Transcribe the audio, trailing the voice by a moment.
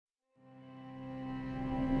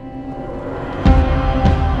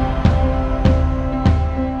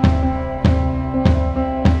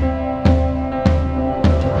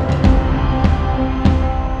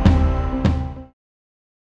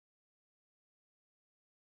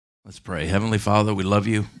Let's pray. Heavenly Father, we love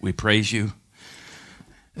you. We praise you.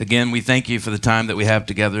 Again, we thank you for the time that we have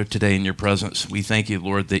together today in your presence. We thank you,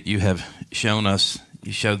 Lord, that you have shown us,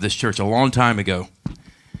 you showed this church a long time ago,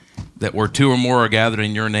 that where two or more are gathered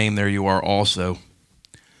in your name, there you are also.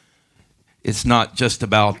 It's not just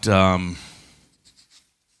about us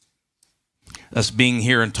being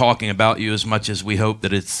here and talking about you as much as we hope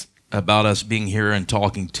that it's about us being here and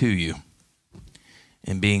talking to you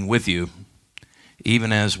and being with you,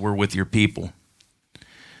 even as we're with your people.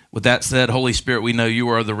 With that said, Holy Spirit, we know you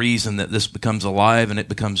are the reason that this becomes alive and it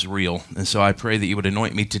becomes real. And so I pray that you would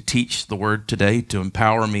anoint me to teach the word today, to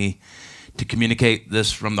empower me to communicate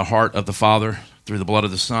this from the heart of the Father through the blood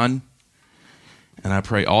of the Son. And I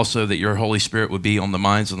pray also that your Holy Spirit would be on the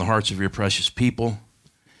minds and the hearts of your precious people,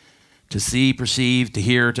 to see, perceive, to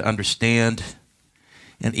hear, to understand.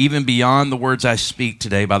 And even beyond the words I speak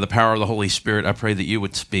today, by the power of the Holy Spirit, I pray that you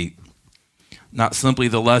would speak. Not simply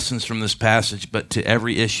the lessons from this passage, but to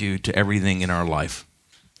every issue, to everything in our life.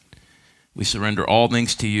 We surrender all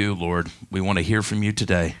things to you, Lord. We want to hear from you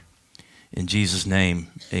today. In Jesus' name,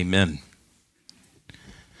 amen.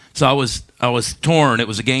 So I was torn. It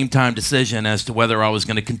was a game time decision as to whether I was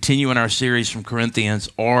going to continue in our series from Corinthians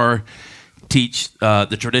or teach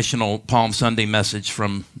the traditional Palm Sunday message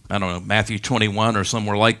from, I don't know, Matthew 21 or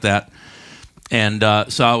somewhere like that. And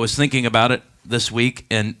so I was thinking about it this week,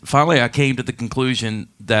 and finally I came to the conclusion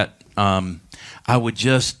that I would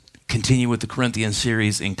just continue with the Corinthian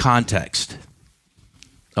series in context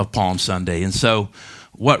of Palm Sunday. And so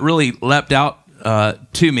what really leapt out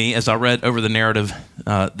to me as I read over the narrative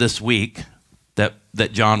this week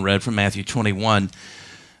that John read from Matthew 21,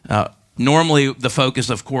 normally the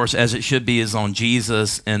focus, of course, as it should be, is on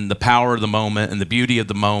Jesus and the power of the moment and the beauty of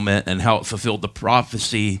the moment and how it fulfilled the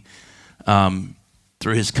prophecy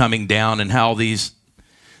through his coming down, and how these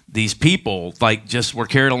people like just were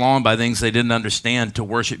carried along by things they didn't understand to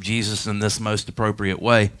worship Jesus in this most appropriate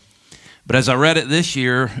way. But as I read it this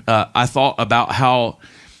year, I thought about how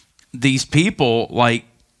these people like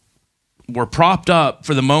were propped up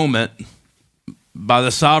for the moment by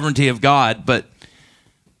the sovereignty of God, but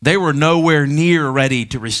they were nowhere near ready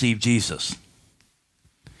to receive Jesus.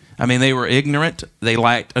 I mean, they were ignorant. They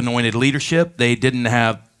lacked anointed leadership. They didn't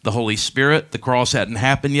have the Holy Spirit. The cross hadn't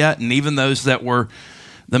happened yet. And even those that were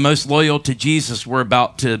the most loyal to Jesus were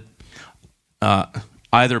about to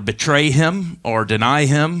either betray him or deny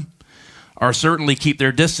him, or certainly keep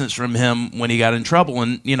their distance from him when he got in trouble.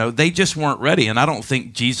 And, you know, they just weren't ready. And I don't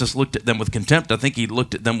think Jesus looked at them with contempt. I think he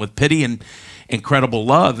looked at them with pity and incredible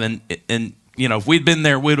love. And you know, if we'd been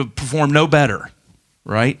there, we'd have performed no better,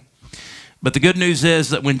 right? But the good news is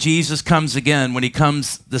that when Jesus comes again, when he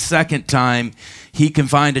comes the second time, he can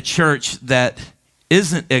find a church that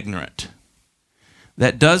isn't ignorant,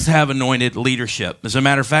 that does have anointed leadership. As a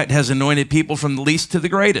matter of fact, has anointed people from the least to the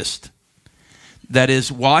greatest, that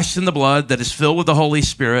is washed in the blood, that is filled with the Holy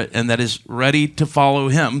Spirit, and that is ready to follow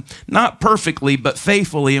him, not perfectly, but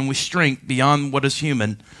faithfully and with strength beyond what is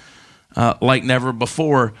human, like never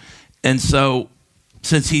before. And so,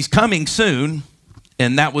 since he's coming soon,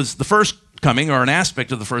 and that was the first coming, or an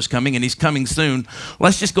aspect of the first coming, and he's coming soon,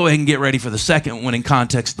 let's just go ahead and get ready for the second one in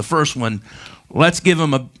context. The first one, let's give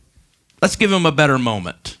him a better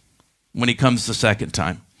moment when he comes the second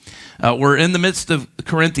time. We're in the midst of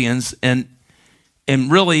Corinthians, and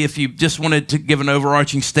really, if you just wanted to give an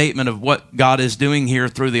overarching statement of what God is doing here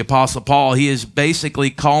through the Apostle Paul, he is basically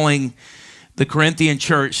calling the Corinthian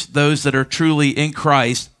church, those that are truly in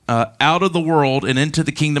Christ, out of the world and into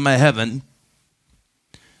the kingdom of heaven.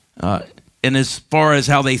 And as far as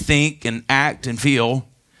how they think and act and feel,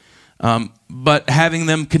 but having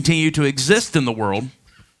them continue to exist in the world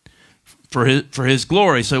for his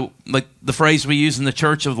glory. So, like the phrase we use in the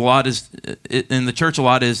church a lot is,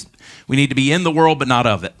 we need to be in the world but not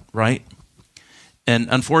of it, right? And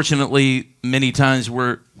unfortunately, many times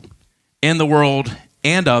we're in the world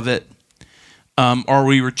and of it, or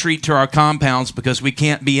we retreat to our compounds because we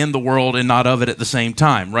can't be in the world and not of it at the same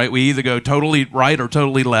time, right? We either go totally right or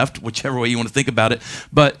totally left, whichever way you want to think about it.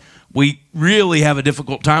 But we really have a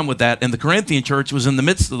difficult time with that. And the Corinthian church was in the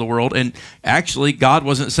midst of the world. And actually, God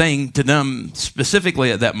wasn't saying to them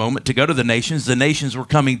specifically at that moment to go to the nations. The nations were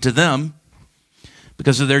coming to them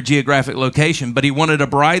because of their geographic location. But he wanted a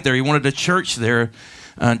bride there. He wanted a church there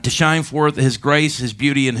to shine forth his grace, his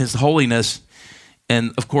beauty, and his holiness.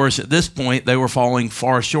 And, of course, at this point, they were falling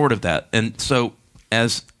far short of that. And so,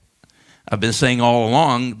 as I've been saying all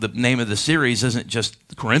along, the name of the series isn't just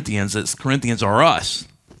Corinthians. It's Corinthians Are Us.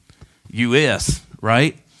 U.S.,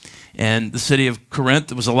 right? And the city of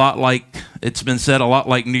Corinth was a lot like, it's been said, a lot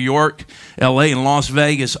like New York, L.A., and Las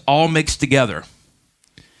Vegas, all mixed together.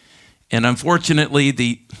 And unfortunately,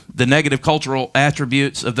 the negative cultural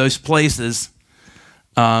attributes of those places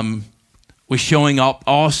was showing up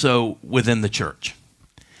also within the church.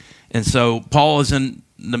 And so Paul is in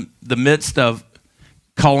the midst of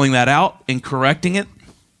calling that out and correcting it,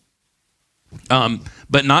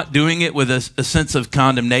 but not doing it with a sense of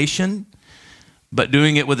condemnation, but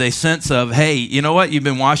doing it with a sense of, hey, you know what? You've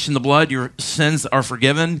been washed in the blood. Your sins are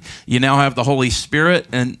forgiven. You now have the Holy Spirit,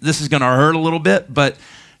 and this is going to hurt a little bit, but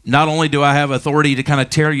not only do I have authority to kind of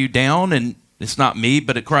tear you down, and it's not me,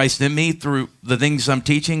 but Christ in me through the things I'm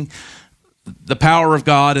teaching, the power of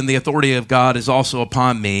God and the authority of God is also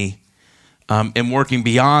upon me and working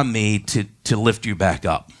beyond me to lift you back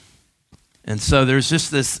up. And so there's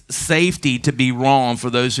just this safety to be wrong for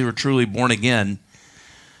those who are truly born again,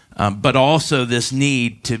 but also this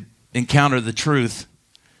need to encounter the truth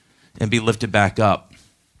and be lifted back up.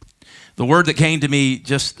 The word that came to me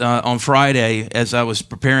just on Friday as I was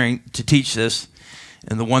preparing to teach this,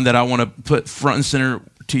 and the one that I want to put front and center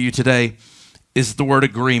to you today, is the word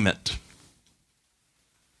agreement.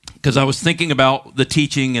 Because I was thinking about the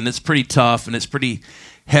teaching, and it's pretty tough, and it's pretty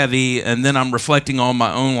heavy, and then I'm reflecting on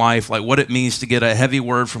my own life, like what it means to get a heavy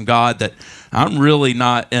word from God that I'm really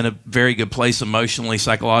not in a very good place emotionally,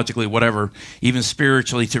 psychologically, whatever, even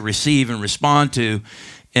spiritually to receive and respond to.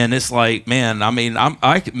 And it's like, man, I mean,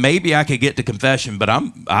 maybe I could get to confession, but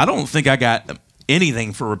I don't think I got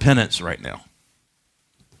anything for repentance right now.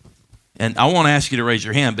 And I won't ask you to raise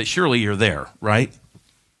your hand, but surely you're there, right?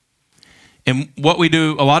 And what we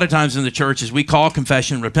do a lot of times in the church is we call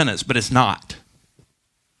confession repentance, but it's not.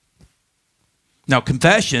 Now,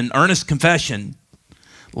 confession, earnest confession,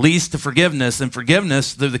 leads to forgiveness, and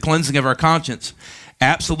forgiveness through the cleansing of our conscience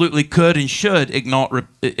absolutely could and should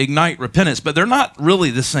ignite repentance, but they're not really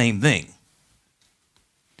the same thing.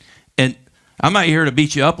 And I'm not here to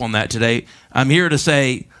beat you up on that today. I'm here to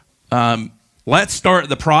say, let's start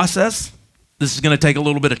the process. This is going to take a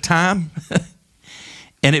little bit of time.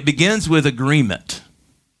 And it begins with agreement.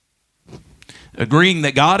 Agreeing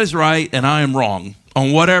that God is right and I am wrong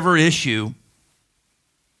on whatever issue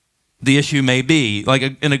the issue may be, like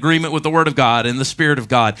an agreement with the Word of God and the Spirit of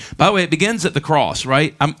God. By the way, it begins at the cross,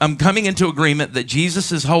 right? I'm coming into agreement that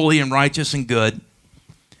Jesus is holy and righteous and good,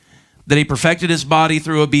 that he perfected his body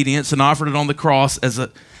through obedience and offered it on the cross as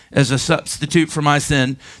a substitute for my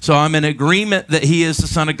sin. So I'm in agreement that he is the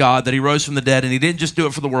Son of God, that he rose from the dead, and he didn't just do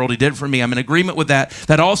it for the world, he did it for me. I'm in agreement with that.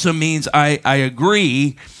 That also means I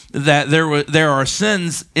agree that there are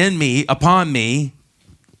sins in me, upon me,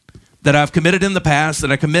 that I've committed in the past,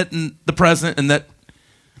 that I commit in the present, and that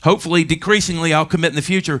hopefully decreasingly I'll commit in the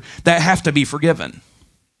future, that have to be forgiven.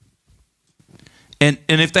 And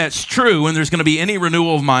if that's true, and there's going to be any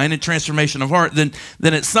renewal of mind and transformation of heart, then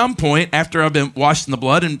at some point, after I've been washed in the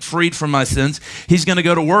blood and freed from my sins, he's going to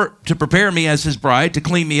go to work to prepare me as his bride, to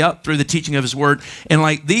clean me up through the teaching of his word. And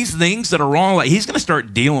like these things that are wrong, like he's going to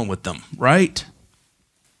start dealing with them, right?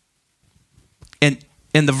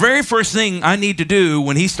 And the very first thing I need to do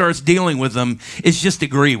when he starts dealing with them is just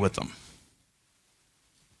agree with them.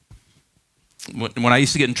 When I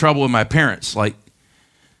used to get in trouble with my parents, like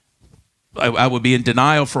I would be in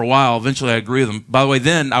denial for a while. Eventually I agree with them. By the way,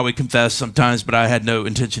 then I would confess sometimes, but I had no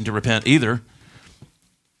intention to repent either.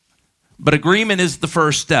 But agreement is the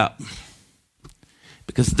first step,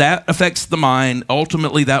 because that affects the mind.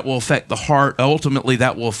 Ultimately, that will affect the heart. Ultimately,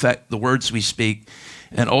 that will affect the words we speak.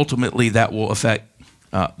 And ultimately, that will affect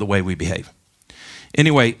the way we behave.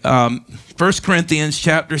 Anyway, 1 Corinthians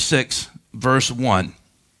chapter 6, verse 1.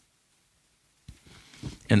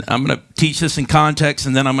 And I'm going to teach this in context,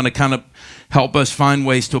 and then I'm going to kind of help us find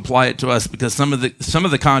ways to apply it to us, because some of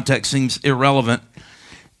the context seems irrelevant,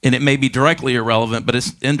 and it may be directly irrelevant, but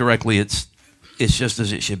it's indirectly it's just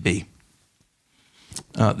as it should be.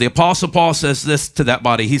 The Apostle Paul says this to that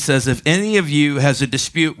body. He says, if any of you has a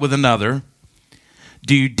dispute with another,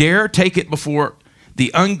 do you dare take it before the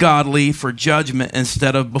ungodly for judgment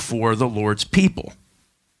instead of before the Lord's people?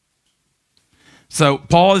 So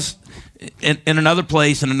Paul is in another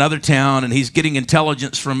place, in another town, and he's getting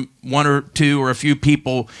intelligence from one or two or a few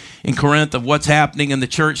people in Corinth of what's happening in the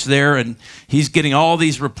church there, and he's getting all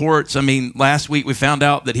these reports. I mean, last week we found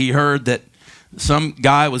out that he heard that some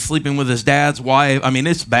guy was sleeping with his dad's wife. I mean,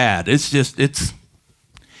 it's bad. It's you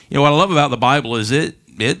know, what I love about the Bible is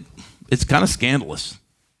it's kind of scandalous.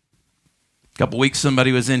 A couple weeks,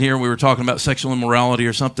 somebody was in here, and we were talking about sexual immorality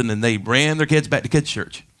or something, and they ran their kids back to kids'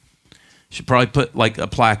 church. Should probably put like a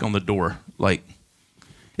plaque on the door, like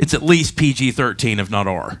it's at least PG-13, if not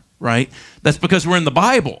R, right? That's because we're in the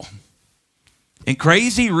Bible. And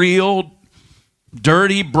crazy, real,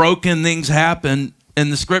 dirty, broken things happen in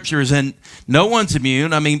the scriptures, and no one's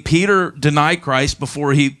immune. I mean, Peter denied Christ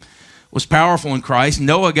before he was powerful in Christ.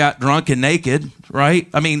 Noah got drunk and naked, right?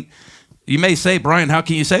 I mean, you may say, Bryan, how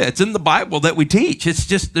can you say that? It's in the Bible that we teach. It's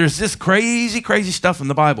just, there's this crazy, crazy stuff in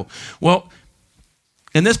the Bible. Well,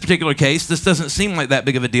 in this particular case, this doesn't seem like that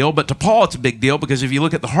big of a deal, but to Paul, it's a big deal because if you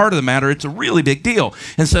look at the heart of the matter, it's a really big deal.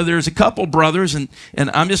 And so there's a couple brothers, and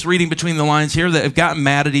I'm just reading between the lines here, that have gotten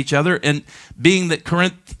mad at each other. And being that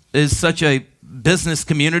Corinth is such a business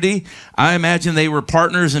community, I imagine they were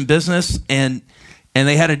partners in business, and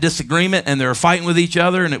they had a disagreement, and they were fighting with each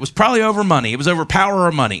other, and it was probably over money. It was over power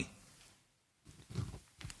or money.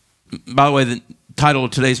 By the way, the title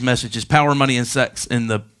of today's message is Power, Money, and Sex in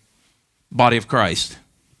the Body of Christ.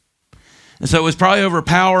 And so it was probably over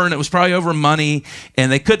power, and it was probably over money, and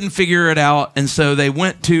they couldn't figure it out, and so they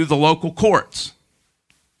went to the local courts.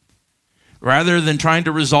 Rather than trying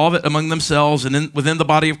to resolve it among themselves and within the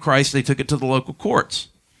body of Christ, they took it to the local courts.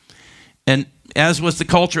 And as was the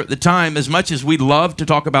culture at the time, as much as we love to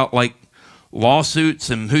talk about like lawsuits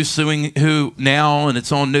and who's suing who now, and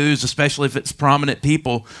it's on news, especially if it's prominent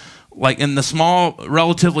people, like in the small,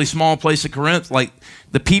 relatively small place of Corinth, like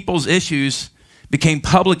the people's issues became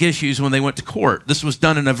public issues when they went to court. This was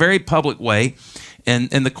done in a very public way, and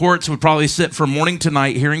the courts would probably sit from morning to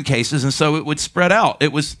night hearing cases, and so it would spread out.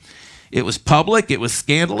 It was public, it was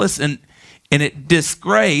scandalous, and it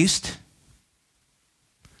disgraced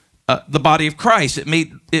the body of Christ. It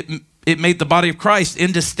made the body of Christ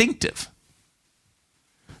indistinctive.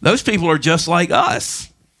 Those people are just like us.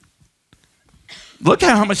 Look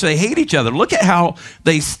at how much they hate each other. Look at how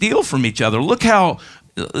they steal from each other. Look how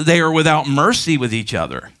they are without mercy with each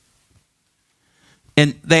other.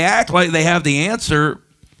 And they act like they have the answer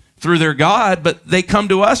through their God, but they come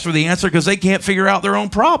to us for the answer because they can't figure out their own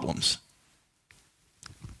problems.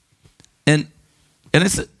 And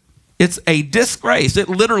it's a disgrace. It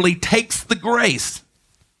literally takes the grace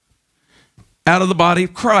out of the body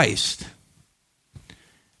of Christ.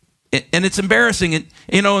 And it's embarrassing. And,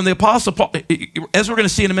 you know, and the Apostle Paul, as we're going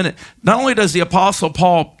to see in a minute, not only does the Apostle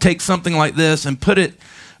Paul take something like this and put it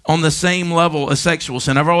on the same level as sexual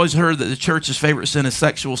sin. I've always heard that the church's favorite sin is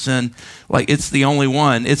sexual sin, like it's the only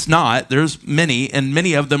one. It's not. There's many, and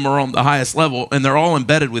many of them are on the highest level, and they're all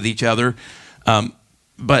embedded with each other,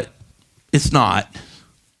 but it's not.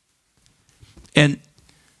 And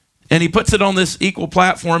he puts it on this equal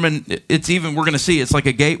platform, and it's even, we're going to see, it's like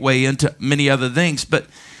a gateway into many other things, but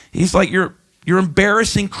he's like, you're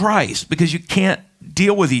embarrassing Christ because you can't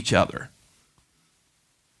deal with each other.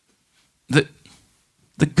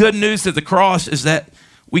 The good news of the cross is that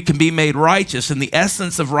we can be made righteous, and the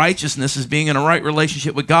essence of righteousness is being in a right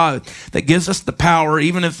relationship with God that gives us the power,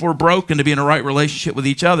 even if we're broken, to be in a right relationship with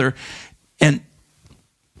each other. And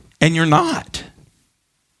you're not.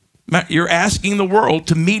 You're asking the world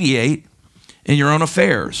to mediate in your own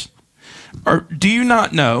affairs. Or do you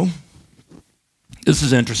not know, this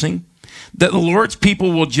is interesting, that the Lord's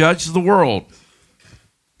people will judge the world,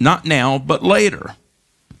 not now, but later.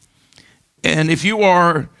 And if you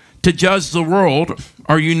are to judge the world,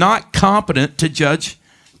 are you not competent to judge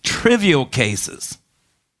trivial cases?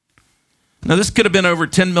 Now, this could have been over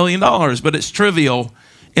 $10 million, but it's trivial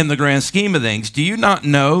in the grand scheme of things. Do you not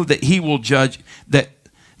know that he will judge, that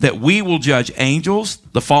we will judge angels,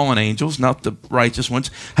 the fallen angels, not the righteous ones?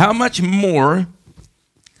 How much more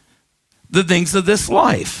the things of this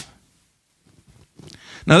life?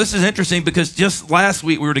 Now, this is interesting because just last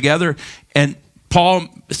week we were together, and Paul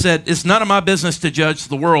said, it's none of my business to judge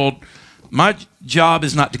the world. My job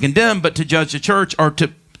is not to condemn, but to judge the church, or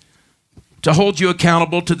to hold you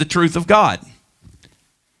accountable to the truth of God.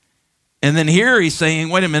 And then here he's saying,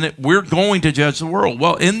 wait a minute, we're going to judge the world.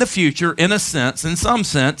 Well, in the future, in a sense, in some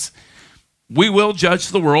sense, we will judge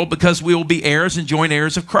the world because we will be heirs and joint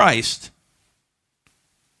heirs of Christ.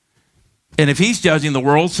 And if he's judging the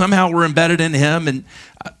world, somehow we're embedded in him. And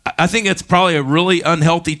I think it's probably a really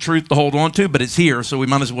unhealthy truth to hold on to, but it's here, so we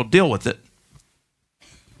might as well deal with it.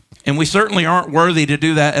 And we certainly aren't worthy to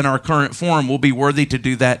do that in our current form. We'll be worthy to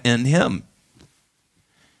do that in him.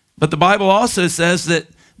 But the Bible also says that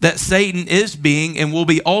Satan is being and will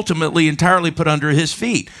be ultimately entirely put under his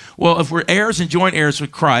feet. Well, if we're heirs and joint heirs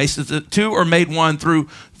with Christ, if the two are made one through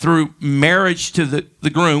marriage to the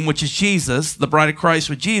groom, which is Jesus, the bride of Christ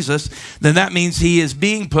with Jesus, then that means he is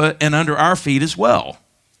being put and under our feet as well.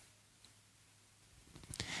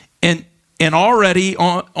 And already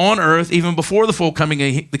on earth, even before the full coming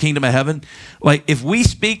of the kingdom of heaven, like if we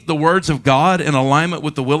speak the words of God in alignment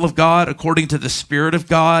with the will of God, according to the Spirit of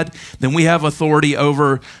God, then we have authority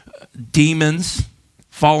over demons,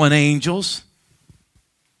 fallen angels,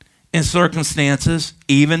 and circumstances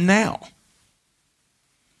even now.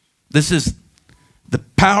 This is the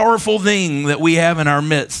powerful thing that we have in our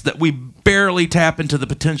midst that we barely tap into the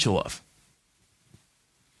potential of.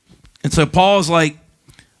 And so Paul's like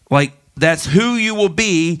that's who you will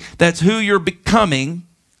be. That's who you're becoming.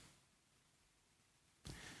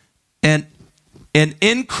 And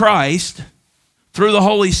in Christ, through the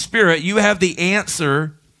Holy Spirit, you have the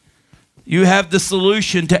answer. You have the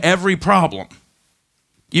solution to every problem.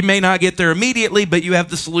 You may not get there immediately, but you have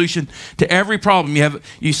the solution to every problem.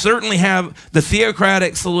 You certainly have the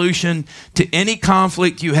theocratic solution to any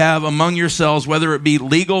conflict you have among yourselves, whether it be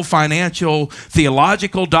legal, financial,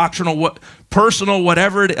 theological, doctrinal, personal,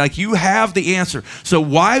 whatever. Like, you have the answer. So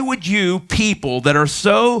why would you people that are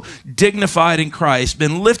so dignified in Christ,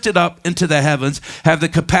 been lifted up into the heavens, have the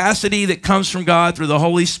capacity that comes from God through the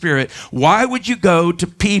Holy Spirit, why would you go to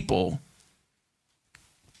people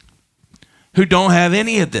who don't have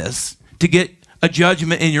any of this to get a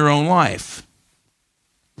judgment in your own life?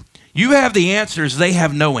 You have the answers, they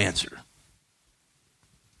have no answer.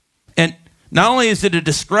 And not only is it a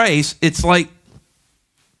disgrace, it's like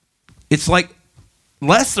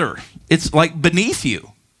lesser. It's like beneath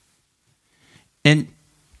you. And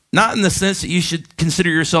not in the sense that you should consider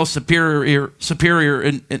yourself superior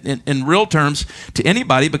in real terms to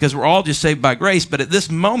anybody, because we're all just saved by grace. But at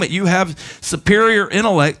this moment, you have superior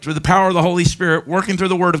intellect through the power of the Holy Spirit working through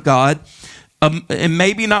the Word of God, and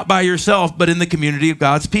maybe not by yourself, but in the community of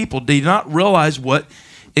God's people. Do you not realize what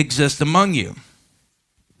exists among you?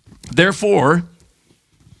 Therefore,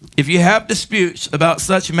 if you have disputes about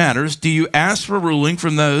such matters, do you ask for ruling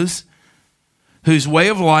from those whose way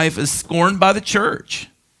of life is scorned by the church?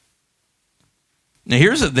 Now,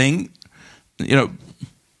 here's the thing,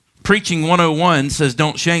 Preaching 101 says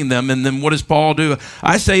don't shame them, and then what does Paul do?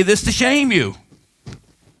 I say this to shame you.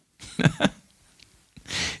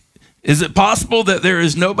 Is it possible that there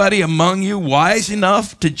is nobody among you wise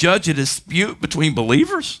enough to judge a dispute between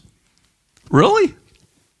believers? Really?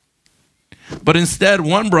 But instead,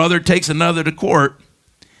 one brother takes another to court,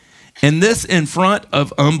 and this in front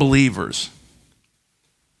of unbelievers.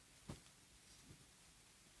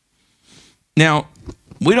 Now,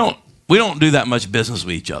 we don't do that much business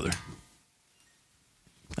with each other.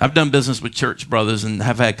 I've done business with church brothers and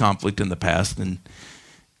have had conflict in the past, and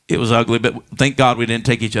it was ugly, but thank God we didn't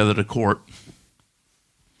take each other to court.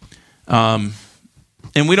 And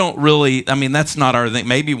we don't really, that's not our thing.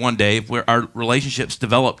 Maybe one day, if our relationships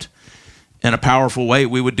developed in a powerful way,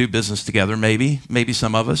 we would do business together, maybe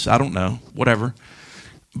some of us, I don't know, whatever.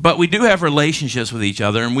 But we do have relationships with each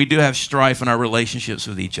other, and we do have strife in our relationships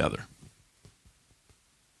with each other.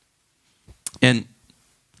 And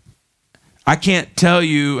I can't tell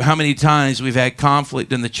you how many times we've had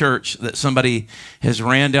conflict in the church that somebody has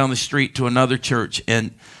ran down the street to another church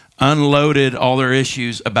and unloaded all their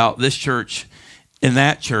issues about this church and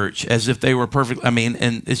that church as if they were perfect.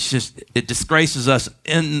 And it's just, it disgraces us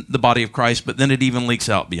in the body of Christ, but then it even leaks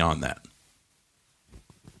out beyond that.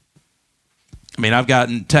 I've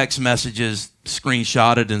gotten text messages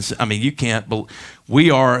screenshotted, and you can't believe,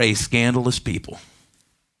 we are a scandalous people.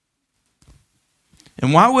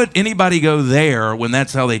 And why would anybody go there when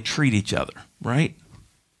that's how they treat each other, right?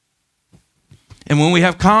 And when we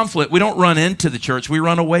have conflict, we don't run into the church, we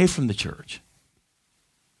run away from the church.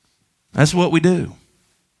 That's what we do.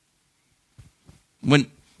 When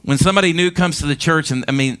somebody new comes to the church, and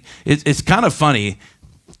it's kind of funny,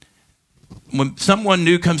 when someone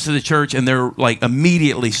new comes to the church and they're like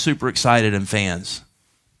immediately super excited and fans.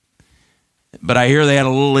 But I hear they had a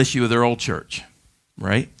little issue with their old church,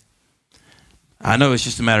 right? I know it's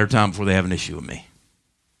just a matter of time before they have an issue with me.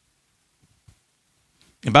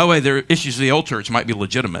 And by the way, their issues with the old church might be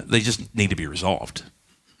legitimate. They just need to be resolved.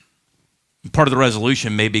 Part of the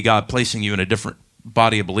resolution may be God placing you in a different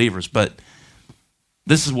body of believers, but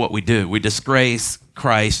this is what we do. We disgrace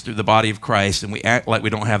Christ through the body of Christ, and we act like we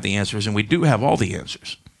don't have the answers, and we do have all the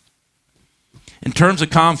answers. In terms of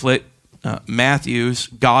conflict, Matthew's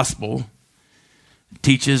gospel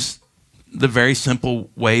teaches the very simple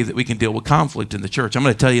way that we can deal with conflict in the church. I'm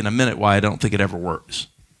going to tell you in a minute why I don't think it ever works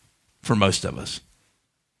for most of us.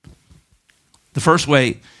 The first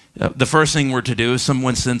thing we're to do is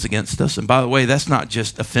someone sins against us. And by the way, that's not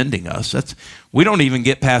just offending us. We don't even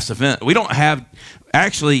get past offense. We don't have,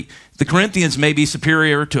 actually, the Corinthians may be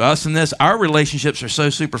superior to us in this. Our relationships are so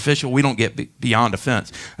superficial, we don't get beyond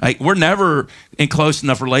offense. We're never in close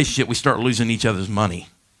enough relationship we start losing each other's money.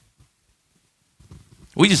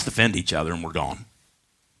 We just offend each other and we're gone.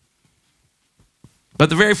 But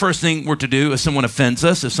the very first thing we're to do if someone offends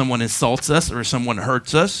us, if someone insults us, or if someone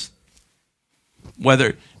hurts us,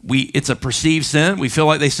 whether it's a perceived sin, we feel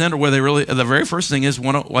like they sinned, or whether they really, the very first thing is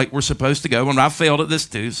like we're supposed to go. And I failed at this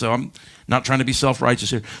too, so I'm not trying to be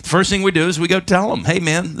self-righteous here. The first thing we do is we go tell them, hey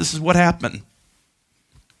man, this is what happened.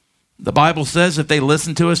 The Bible says if they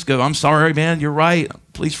listen to us, go, I'm sorry, man, you're right.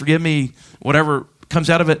 Please forgive me. Whatever comes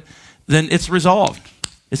out of it, then it's resolved.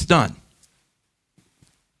 It's done.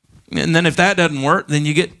 And then if that doesn't work, then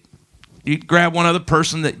you grab one other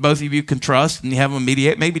person that both of you can trust, and you have them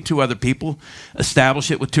mediate, maybe two other people, establish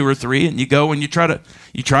it with two or three, and you go and you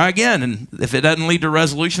try again. And if it doesn't lead to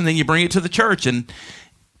resolution, then you bring it to the church. And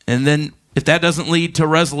then if that doesn't lead to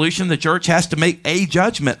resolution, the church has to make a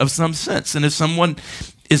judgment of some sense. And if someone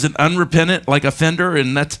is an unrepentant, like offender,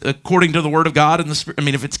 and that's according to the word of God and the Spirit, I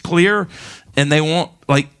mean, if it's clear and they won't,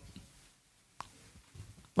 like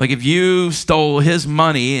if you stole his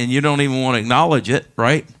money and you don't even want to acknowledge it,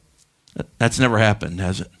 right? That's never happened,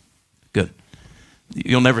 has it? Good.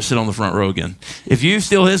 You'll never sit on the front row again. If you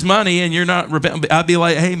steal his money and you're not repentant, I'd be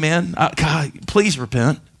like, hey man, God, please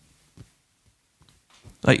repent.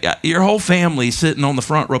 Like your whole family sitting on the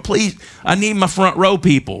front row. Please, I need my front row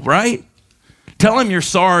people, right? Tell them you're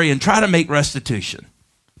sorry and try to make restitution.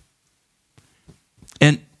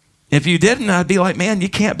 And if you didn't, I'd be like, man, you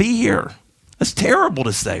can't be here. That's terrible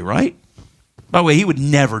to say, right? By the way, he would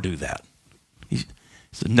never do that. He's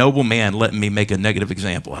a noble man letting me make a negative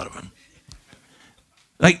example out of him.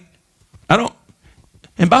 Like,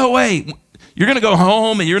 and by the way, you're going to go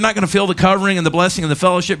home and you're not going to feel the covering and the blessing and the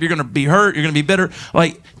fellowship. You're going to be hurt. You're going to be bitter.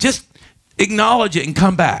 Like, just acknowledge it and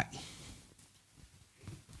come back.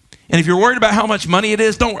 And if you're worried about how much money it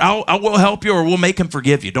is, I will help you, or we'll make him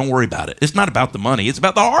forgive you. Don't worry about it. It's not about the money. It's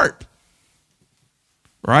about the heart.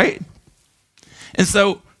 Right? And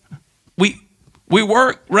so we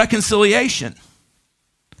work reconciliation.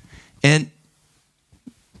 And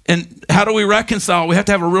how do we reconcile? We have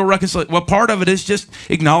to have a real reconciliation. Well, part of it is just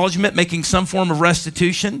acknowledgement, making some form of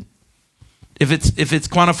restitution, if it's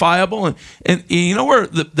quantifiable. And you know where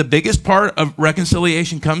the biggest part of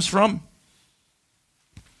reconciliation comes from?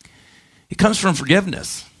 It comes from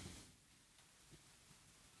forgiveness.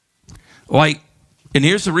 Like, and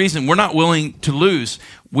here's the reason we're not willing to lose.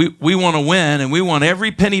 We want to win, and we want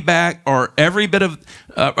every penny back, or every bit of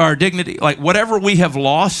our dignity. Like whatever we have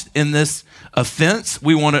lost in this offense,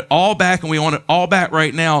 we want it all back, and we want it all back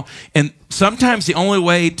right now. And sometimes the only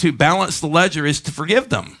way to balance the ledger is to forgive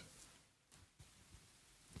them.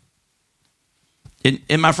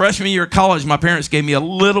 In my freshman year of college, my parents gave me a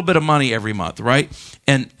little bit of money every month, right?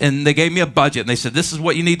 And they gave me a budget, and they said, this is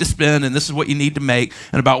what you need to spend, and this is what you need to make.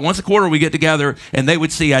 And about once a quarter, we get together, and they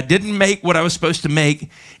would see I didn't make what I was supposed to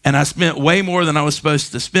make, and I spent way more than I was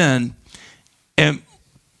supposed to spend. And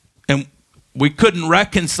we couldn't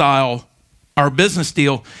reconcile our business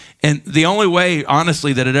deal. And the only way,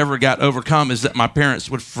 honestly, that it ever got overcome is that my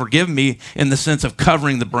parents would forgive me in the sense of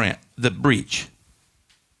covering the breach.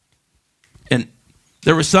 And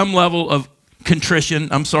there was some level of contrition.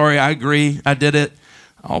 I'm sorry, I agree, I did it.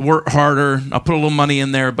 I'll work harder, I'll put a little money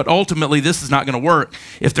in there, but ultimately this is not going to work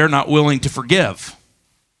if they're not willing to forgive.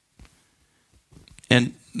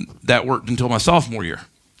 And that worked until my sophomore year.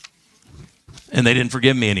 And they didn't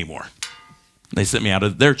forgive me anymore. They sent me out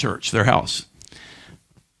of their church, their house.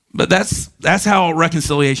 But that's how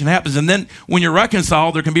reconciliation happens. And then when you're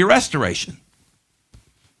reconciled, there can be restoration.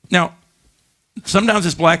 Now, sometimes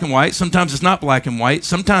it's black and white. Sometimes it's not black and white.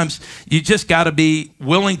 Sometimes you just got to be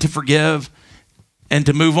willing to forgive and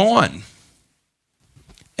to move on.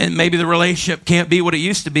 And maybe the relationship can't be what it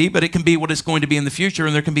used to be, but it can be what it's going to be in the future,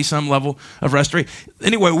 and there can be some level of restoration.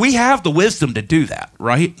 Anyway, we have the wisdom to do that,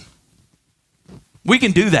 right? We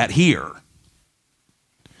can do that here.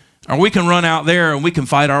 Or we can run out there and we can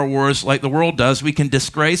fight our wars like the world does. We can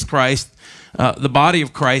disgrace Christ, the body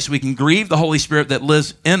of Christ. We can grieve the Holy Spirit that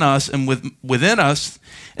lives in us and within us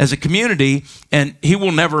as a community, and he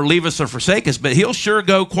will never leave us or forsake us, but he'll sure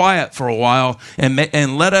go quiet for a while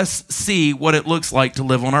and let us see what it looks like to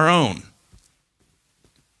live on our own.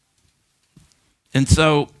 And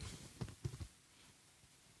so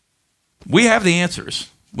we have the answers.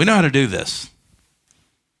 We know how to do this.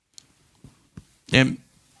 And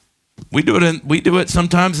we do it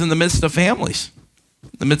sometimes in the midst of families,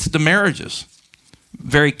 in the midst of marriages,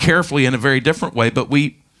 very carefully in a very different way. But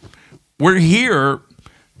we're here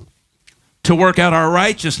to work out our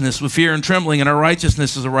righteousness with fear and trembling, and our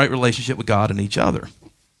righteousness is a right relationship with God and each other.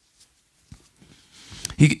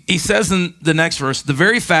 He says in the next verse, the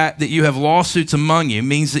very fact that you have lawsuits among you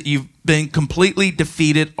means that you've been completely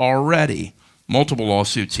defeated already. Multiple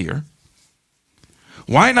lawsuits here.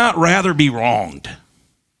 Why not rather be wronged?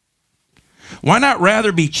 Why not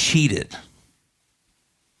rather be cheated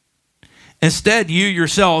Instead, you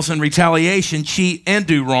yourselves in retaliation cheat and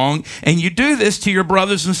do wrong, and you do this to your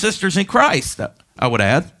brothers and sisters in Christ, I would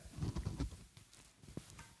add.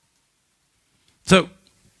 So,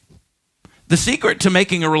 the secret to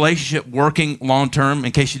making a relationship working long-term,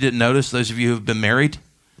 in case you didn't notice, those of you who have been married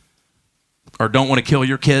or don't want to kill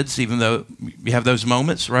your kids, even though you have those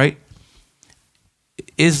moments, right,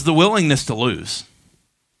 is the willingness to lose.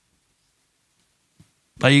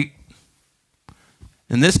 Like,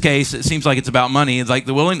 in this case, it seems like it's about money. It's like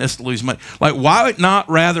the willingness to lose money. Like, why not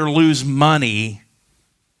rather lose money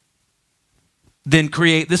than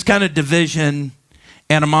create this kind of division,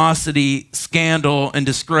 animosity, scandal, and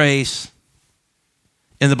disgrace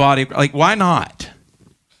in the body? Like, why not?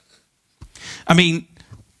 I mean,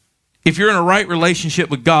 if you're in a right relationship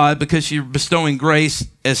with God because you're bestowing grace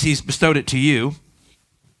as he's bestowed it to you,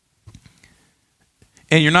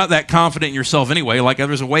 and you're not that confident in yourself anyway, like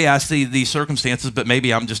there's a way I see these circumstances, but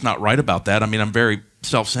maybe I'm just not right about that. I mean, I'm very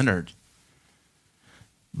self-centered.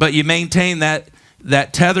 But you maintain that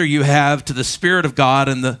tether you have to the Spirit of God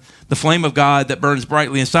and the flame of God that burns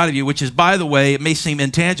brightly inside of you, which is, by the way, it may seem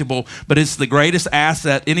intangible, but it's the greatest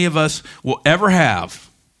asset any of us will ever have.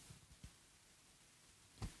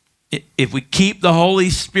 If we keep the Holy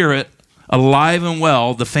Spirit alive and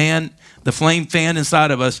well, the flame fan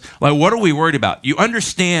inside of us, like, what are we worried about? You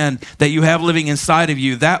understand that you have living inside of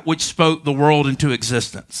you that which spoke the world into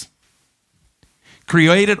existence.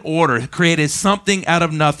 Created order, created something out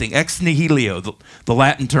of nothing, ex nihilo, the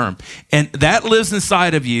Latin term. And that lives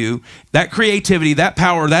inside of you, that creativity, that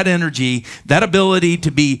power, that energy, that ability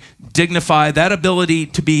to be dignified, that ability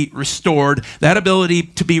to be restored, that ability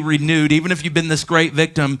to be renewed, even if you've been this great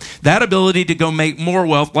victim, that ability to go make more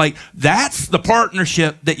wealth. Like, that's the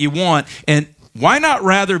partnership that you want. And why not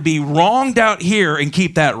rather be wronged out here and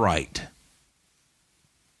keep that right?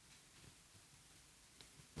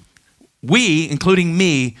 We, including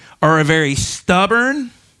me, are a very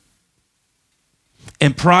stubborn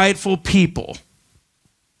and prideful people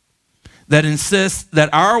that insists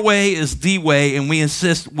that our way is the way, and we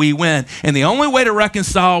insist we win. And the only way to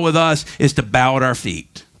reconcile with us is to bow at our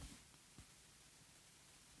feet.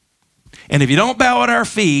 And if you don't bow at our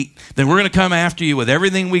feet, then we're going to come after you with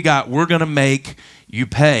everything we got. We're going to make you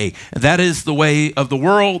pay. And that is the way of the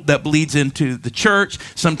world that bleeds into the church.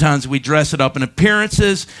 Sometimes we dress it up in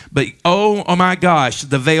appearances, but oh my gosh,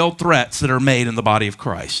 the veiled threats that are made in the body of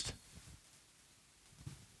Christ.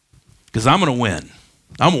 Because I'm going to win.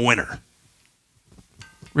 I'm a winner.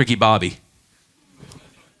 Ricky Bobby.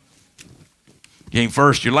 You ain't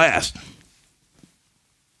first, you're last.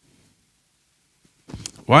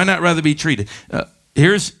 Why not rather be treated?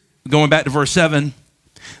 Here's going back to verse 7.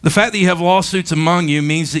 The fact that you have lawsuits among you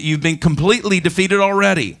means that you've been completely defeated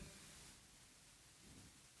already.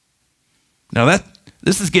 Now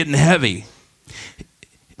this is getting heavy.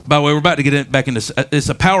 By the way, we're about to get back into, it's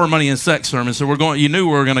a power, money, and sex sermon, so you knew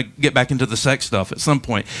we were going to get back into the sex stuff at some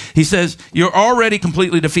point. He says, you're already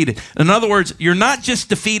completely defeated. In other words, you're not just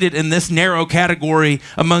defeated in this narrow category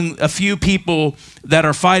among a few people that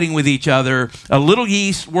are fighting with each other. A little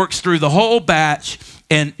yeast works through the whole batch,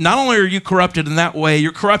 and not only are you corrupted in that way,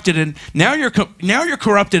 you're corrupted in, now you're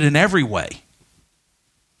corrupted in every way.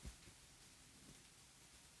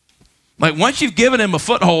 Like, once you've given him a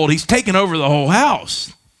foothold, he's taken over the whole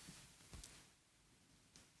house.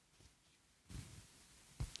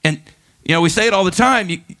 And, you know, we say it all the time,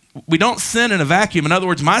 we don't sin in a vacuum. In other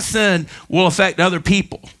words, my sin will affect other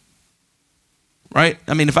people, right?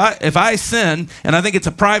 I mean, if I sin, and I think it's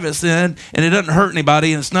a private sin, and it doesn't hurt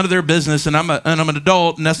anybody, and it's none of their business, and I'm an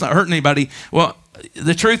adult, and that's not hurting anybody, well,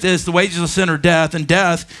 the truth is the wages of sin are death, and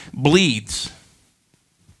death bleeds.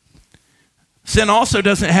 Sin also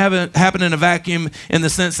doesn't happen in a vacuum in the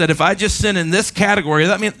sense that if I just sin in this category,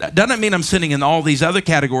 that doesn't mean I'm sinning in all these other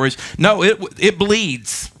categories. No, it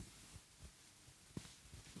bleeds.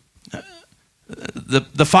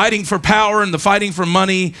 The fighting for power and the fighting for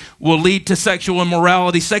money will lead to sexual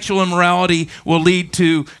immorality. Sexual immorality will lead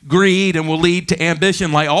to greed and will lead to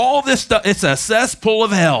ambition. Like, all this stuff, it's a cesspool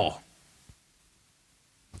of hell.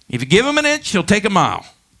 If you give him an inch, he'll take a mile.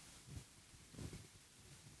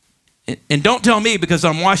 And don't tell me, because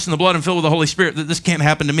I'm washed in the blood and filled with the Holy Spirit, that this can't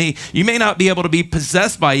happen to me. You may not be able to be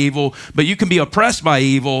possessed by evil, but you can be oppressed by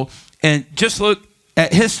evil. And just look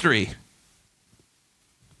at history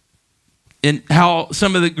and how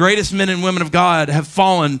some of the greatest men and women of God have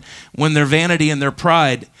fallen when their vanity and their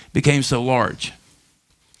pride became so large.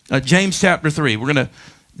 James chapter 3, we're going to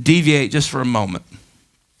deviate just for a moment,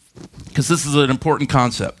 because this is an important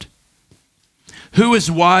concept. Who is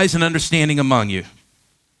wise and understanding among you?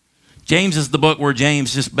 James is the book where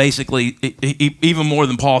James just basically, even more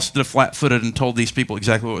than Paul, stood flat-footed and told these people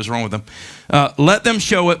exactly what was wrong with them. Let them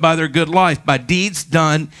show it by their good life, by deeds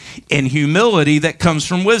done in humility that comes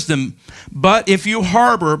from wisdom. But if you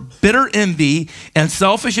harbor bitter envy and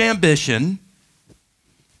selfish ambition,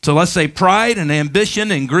 so let's say pride and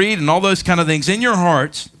ambition and greed and all those kind of things in your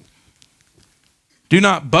hearts, do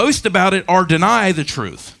not boast about it or deny the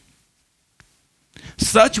truth.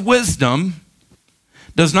 Such wisdom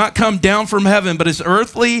does not come down from heaven, but is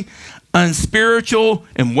earthly, unspiritual,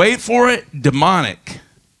 and wait for it, demonic.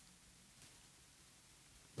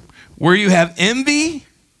 Where you have envy,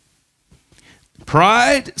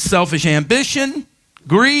 pride, selfish ambition,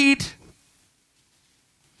 greed,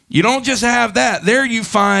 you don't just have that. There you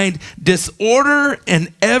find disorder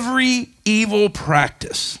and every evil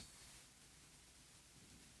practice.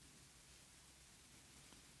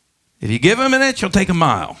 If you give him an inch, he'll take a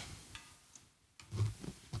mile.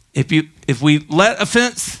 If we let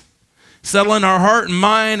offense settle in our heart and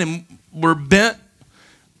mind and we're bent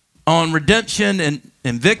on redemption and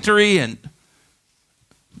victory and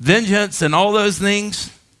vengeance and all those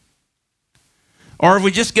things, or if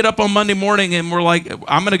we just get up on Monday morning and we're like,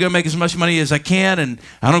 I'm going to go make as much money as I can and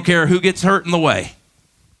I don't care who gets hurt in the way.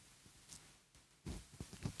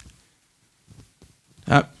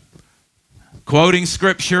 Quoting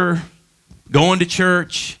scripture, going to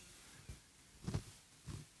church,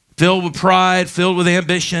 filled with pride, filled with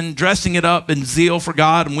ambition, dressing it up in zeal for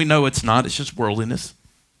God, and we know it's not. It's just worldliness.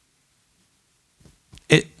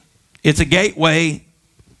 It's a gateway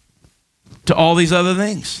to all these other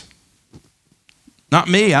things. Not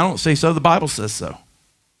me. I don't say so. The Bible says so.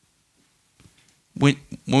 When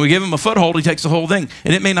we give him a foothold, he takes the whole thing.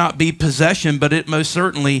 And it may not be possession, but it most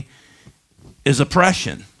certainly is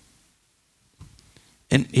oppression.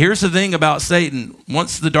 And here's the thing about Satan.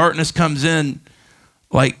 Once the darkness comes in,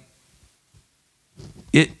 like,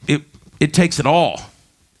 it takes it all.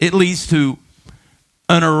 It leads to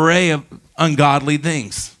an array of ungodly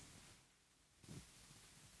things.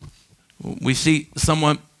 We see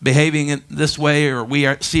someone behaving in this way, or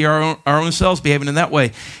we see our own selves behaving in that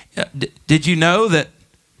way. Did you know that,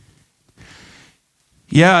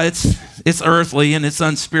 yeah, it's earthly and it's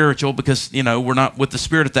unspiritual because, you know, we're not with the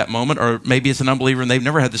Spirit at that moment, or maybe it's an unbeliever and they've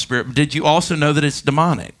never had the Spirit. But did you also know that it's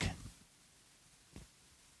demonic?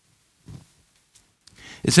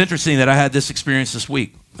 It's interesting that I had this experience this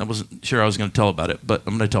week. I wasn't sure I was going to tell about it, but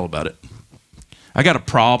I'm going to tell about it. I got a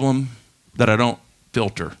problem that I don't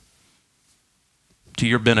filter to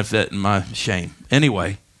your benefit and my shame.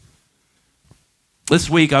 Anyway,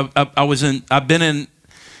 this week I've been in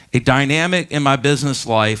a dynamic in my business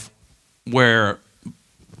life where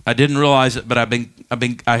I didn't realize it, but I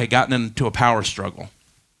had gotten into a power struggle.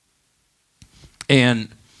 And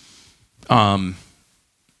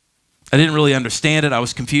I didn't really understand it. I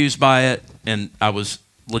was confused by it, and I was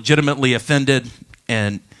legitimately offended.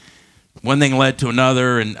 And one thing led to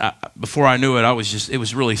another, and before I knew it, it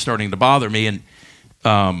was really starting to bother me. And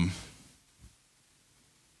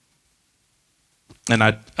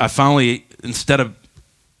I finally, instead of,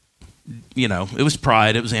 you know, it was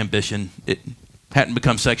pride, it was ambition. It hadn't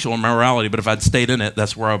become sexual immorality, but if I'd stayed in it,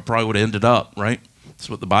 that's where I probably would have ended up, right? That's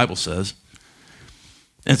what the Bible says.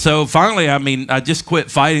 And so finally, I just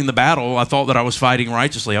quit fighting the battle. I thought that I was fighting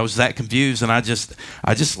righteously. I was that confused, and I just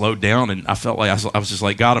slowed down, and I felt like I was just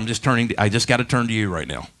like, God, I just got to turn to you right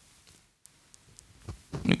now.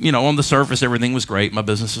 You know, on the surface, everything was great. My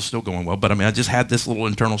business is still going well, but I just had this little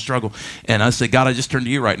internal struggle, and I said, God, I just turn to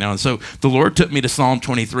you right now. And so the Lord took me to Psalm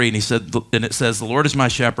 23, and it says, the Lord is my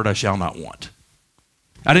shepherd, I shall not want.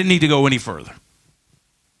 I didn't need to go any further.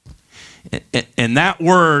 And that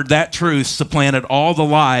word, that truth, supplanted all the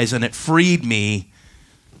lies, and it freed me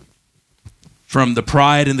from the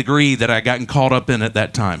pride and the greed that I gotten caught up in at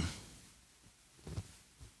that time.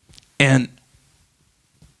 And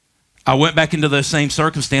I went back into those same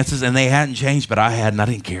circumstances, and they hadn't changed, but I had, and I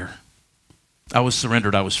didn't care. I was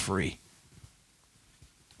surrendered. I was free.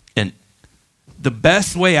 And the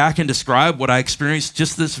best way I can describe what I experienced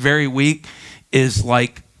just this very week is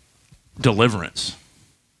like deliverance.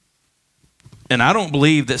 And I don't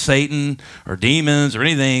believe that Satan or demons or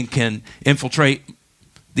anything can infiltrate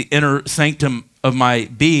the inner sanctum of my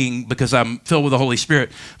being because I'm filled with the Holy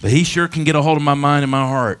Spirit. But he sure can get a hold of my mind and my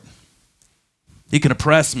heart. He can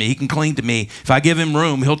oppress me. He can cling to me. If I give him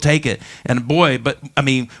room, he'll take it. And boy,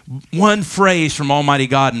 one phrase from Almighty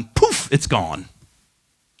God and poof, it's gone.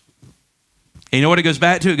 And you know what it goes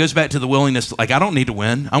back to? It goes back to the willingness, like, I don't need to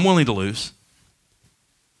win. I'm willing to lose.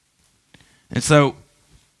 And so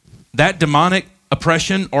that demonic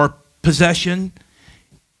oppression or possession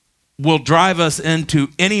will drive us into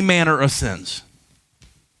any manner of sins.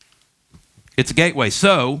 It's a gateway.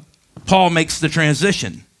 So Paul makes the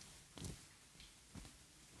transition.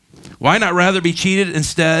 Why not rather be cheated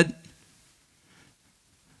instead?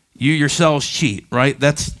 You yourselves cheat, right?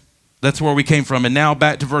 That's where we came from. And now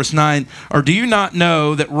back to verse 9. Or do you not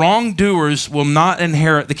know that wrongdoers will not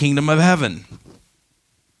inherit the kingdom of heaven?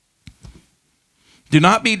 Do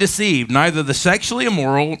not be deceived. Neither the sexually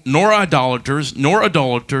immoral, nor idolaters, nor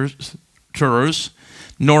adulterers,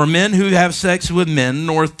 nor men who have sex with men,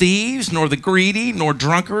 nor thieves, nor the greedy, nor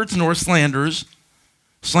drunkards, nor slanderers,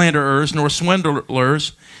 nor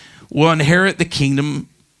swindlers will inherit the kingdom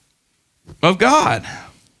of God.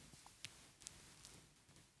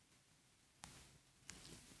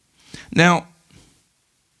 Now,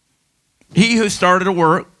 he who started a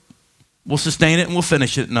work will sustain it and will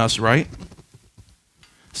finish it in us, right?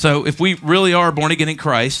 So if we really are born again in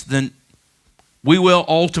Christ, then we will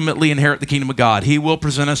ultimately inherit the kingdom of God. He will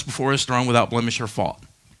present us before his throne without blemish or fault.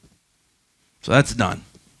 So that's done.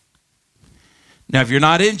 Now, if you're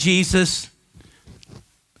not in Jesus,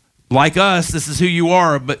 like us, this is who you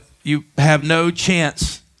are, but you have no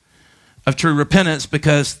chance of true repentance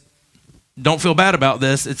because, don't feel bad about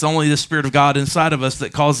this, it's only the Spirit of God inside of us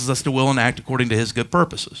that causes us to will and act according to his good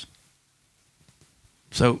purposes.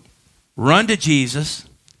 So run to Jesus.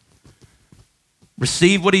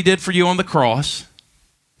 Receive what he did for you on the cross.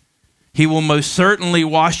 He will most certainly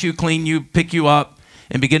wash you, clean you, pick you up,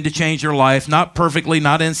 and begin to change your life. Not perfectly,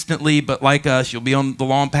 not instantly, but like us, you'll be on the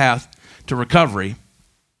long path to recovery.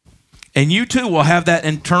 And you too will have that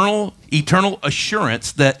eternal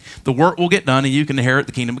assurance that the work will get done and you can inherit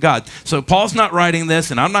the kingdom of God. So Paul's not writing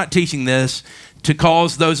this, and I'm not teaching this to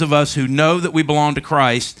cause those of us who know that we belong to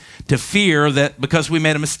Christ to fear that because we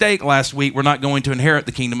made a mistake last week, we're not going to inherit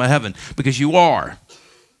the kingdom of heaven, because you are.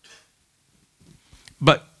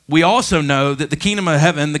 But we also know that the kingdom of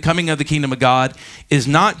heaven, the coming of the kingdom of God, is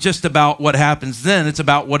not just about what happens then, it's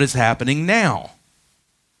about what is happening now.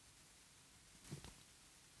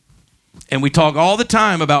 And we talk all the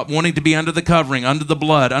time about wanting to be under the covering, under the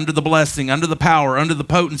blood, under the blessing, under the power, under the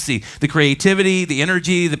potency, the creativity, the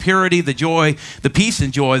energy, the purity, the joy, the peace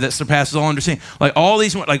and joy that surpasses all understanding. Like all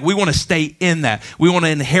these, like we want to stay in that. We want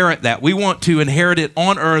to inherit that. We want to inherit it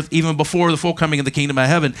on earth even before the full coming of the kingdom of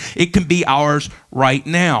heaven. It can be ours right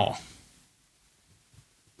now.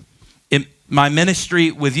 In my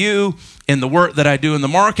ministry with you, in the work that I do in the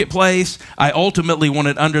marketplace, I ultimately want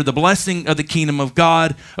it under the blessing of the kingdom of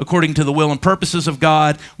God, according to the will and purposes of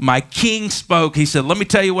God. My king spoke. He said, let me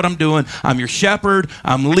tell you what I'm doing. I'm your shepherd.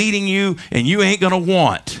 I'm leading you, and you ain't going to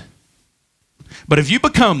want. But if you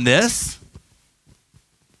become this,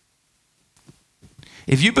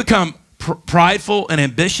 if you become prideful and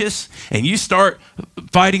ambitious, and you start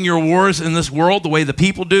fighting your wars in this world the way the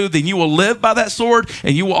people do, then you will live by that sword,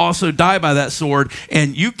 and you will also die by that sword,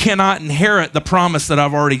 and you cannot inherit the promise that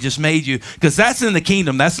I've already just made you, because that's in the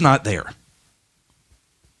kingdom, that's not there.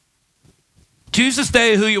 Choose this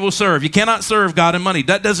day who you will serve. You cannot serve God and money.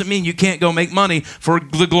 That doesn't mean you can't go make money for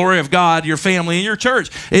the glory of God, your family, and your church.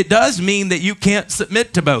 It does mean that you can't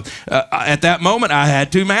submit to both. At that moment, I had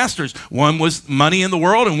two masters. One was money in the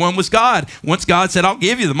world, and one was God. Once God said, I'll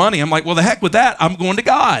give you the money, I'm like, well, the heck with that. I'm going to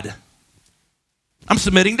God. I'm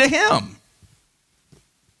submitting to him.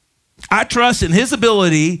 I trust in his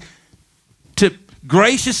ability to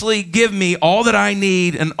graciously give me all that I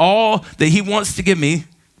need and all that he wants to give me,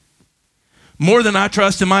 more than I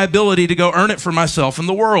trust in my ability to go earn it for myself in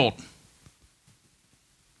the world.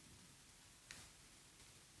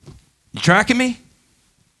 You tracking me?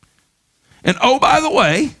 And oh, by the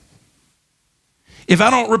way, if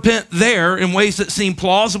I don't repent there in ways that seem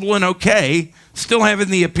plausible and okay, still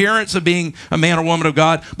having the appearance of being a man or woman of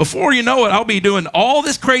God, before you know it, I'll be doing all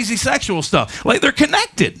this crazy sexual stuff. Like they're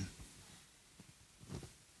connected.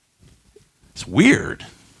 It's weird.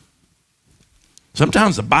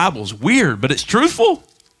 Sometimes the Bible's weird, but it's truthful.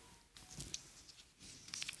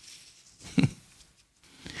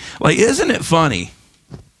 Like, isn't it funny?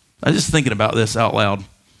 I was just thinking about this out loud.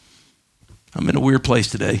 I'm in a weird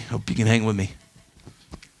place today. Hope you can hang with me.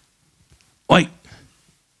 Like,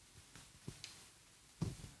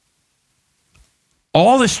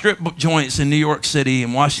 all the strip joints in New York City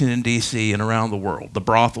and Washington, D.C. and around the world, the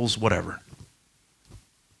brothels, whatever,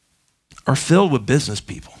 are filled with business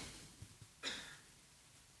people.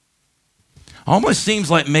 Almost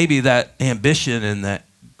seems like maybe that ambition and that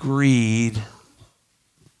greed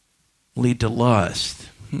lead to lust.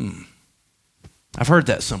 I've heard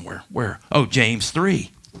that somewhere. Where? Oh, James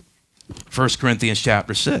 3. 1 Corinthians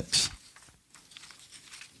chapter 6.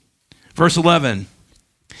 Verse 11.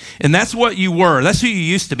 And that's what you were. That's who you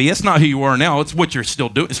used to be. That's not who you are now. It's what you're still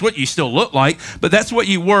doing. It's what you still look like, but that's what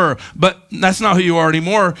you were. But that's not who you are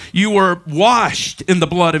anymore. You were washed in the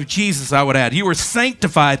blood of Jesus, I would add. You were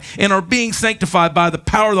sanctified and are being sanctified by the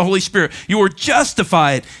power of the Holy Spirit. You were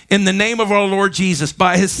justified in the name of our Lord Jesus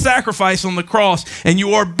by his sacrifice on the cross, and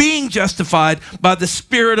you are being justified by the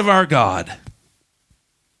Spirit of our God.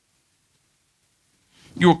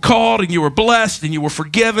 You were called and you were blessed and you were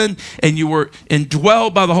forgiven and you were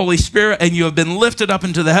indwelled by the Holy Spirit and you have been lifted up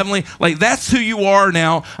into the heavenly. Like, that's who you are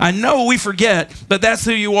now. I know we forget, but that's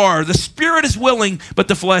who you are. The Spirit is willing, but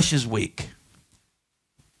the flesh is weak.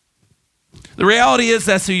 The reality is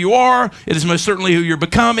that's who you are. It is most certainly who you're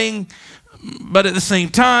becoming. But at the same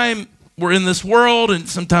time, we're in this world and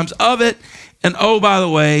sometimes of it. And oh, by the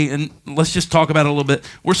way, and let's just talk about it a little bit.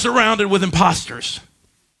 We're surrounded with imposters.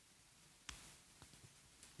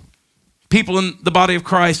 People in the body of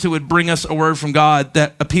Christ who would bring us a word from God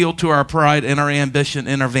that appealed to our pride and our ambition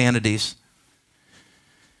and our vanities,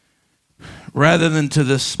 rather than to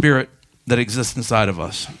the Spirit that exists inside of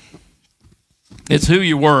us. It's who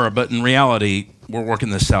you were, but in reality, we're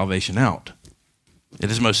working this salvation out. It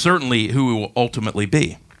is most certainly who we will ultimately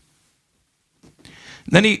be.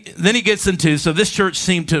 Then he gets into, so this church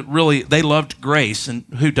seemed to really, they loved grace, and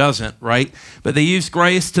who doesn't, right? But they used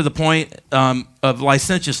grace to the point of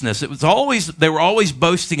licentiousness. It was always, they were always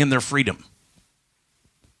boasting in their freedom.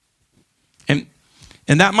 And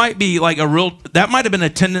that might be like that might have been a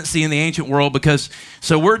tendency in the ancient world, because,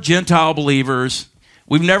 so we're Gentile believers.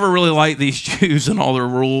 We've never really liked these Jews and all their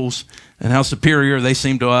rules and how superior they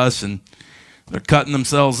seem to us, and they're cutting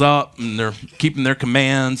themselves up, and they're keeping their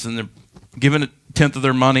commands, and they're giving a tenth of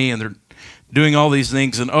their money, and they're doing all these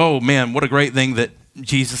things. And oh man, what a great thing that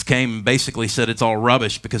Jesus came and basically said it's all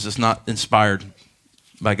rubbish because it's not inspired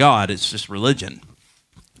by God. It's just religion,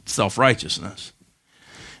 self-righteousness.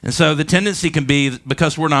 And so the tendency can be,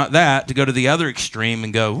 because we're not that, to go to the other extreme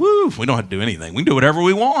and go, woo, we don't have to do anything. We can do whatever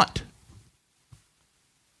we want.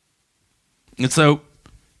 And so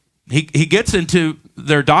he gets into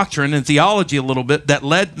their doctrine and theology a little bit that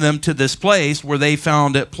led them to this place where they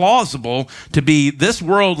found it plausible to be this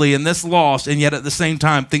worldly and this lost, and yet at the same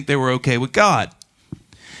time think they were okay with God.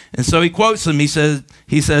 And so he quotes them. He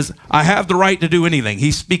says, I have the right to do anything.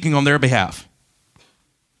 He's speaking on their behalf.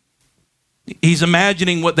 He's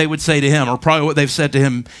imagining what they would say to him, or probably what they've said to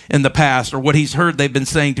him in the past, or what he's heard they've been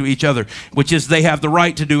saying to each other, which is they have the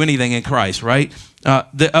right to do anything in Christ, right?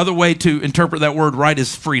 The other way to interpret that word right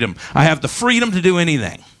is freedom. I have the freedom to do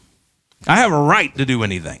anything. I have a right to do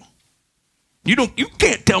anything. You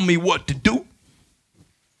can't tell me what to do.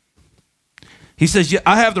 He says,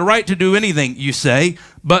 I have the right to do anything, you say,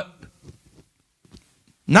 but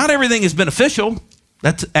not everything is beneficial.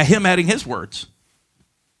 That's him adding his words.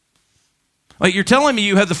 Like, you're telling me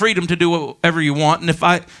you have the freedom to do whatever you want, and if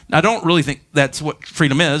I don't really think that's what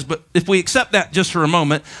freedom is, but if we accept that just for a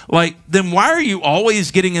moment, like, then why are you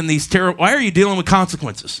always getting in these why are you dealing with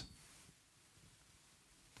consequences?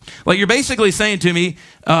 Like, you're basically saying to me,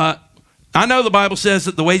 I know the Bible says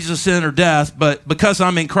that the wages of sin are death, but because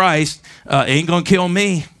I'm in Christ, it ain't going to kill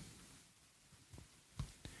me.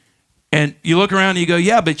 And you look around and you go,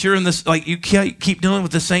 yeah, but you're in this, like, you keep dealing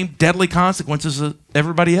with the same deadly consequences as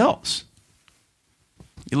everybody else.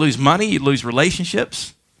 You lose money, you lose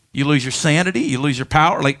relationships, you lose your sanity, you lose your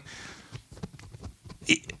power. Like,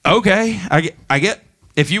 okay, I get,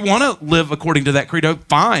 if you want to live according to that credo,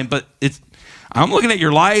 fine, but I'm looking at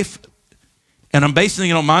your life and I'm basing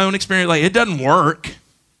it on my own experience. Like, it doesn't work.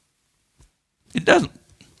 It doesn't.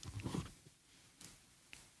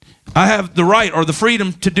 I have the right or the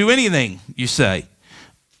freedom to do anything, you say.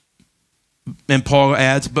 And Paul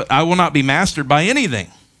adds, but I will not be mastered by anything.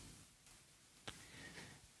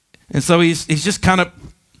 And so he's just kind of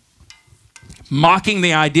mocking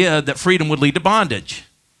the idea that freedom would lead to bondage.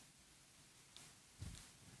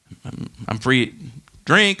 I'm free to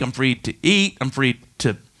drink, I'm free to eat, I'm free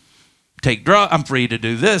to take drugs, I'm free to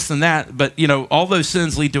do this and that. But, you know, all those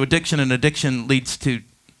sins lead to addiction, and addiction leads to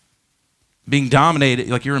being dominated,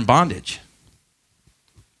 like you're in bondage.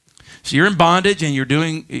 So you're in bondage, and you're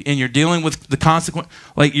dealing with the consequence.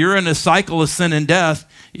 Like, you're in a cycle of sin and death.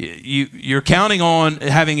 You're counting on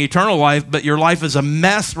having eternal life, but your life is a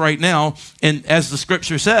mess right now. And as the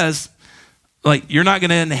scripture says, like, you're not going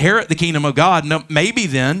to inherit the kingdom of God. No, maybe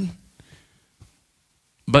then,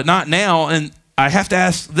 but not now. And I have to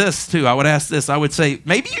ask this too. I would ask this. I would say,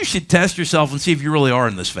 maybe you should test yourself and see if you really are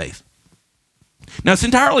in this faith. Now, it's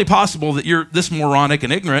entirely possible that you're this moronic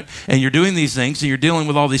and ignorant, and you're doing these things, and you're dealing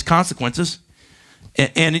with all these consequences,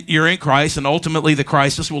 and you're in Christ, and ultimately the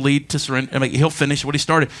crisis will lead to surrender. I mean, he'll finish what he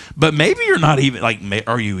started. But maybe you're not even, like,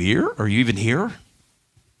 are you here? Are you even here?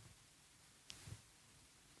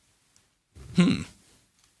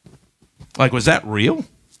 Like, was that real?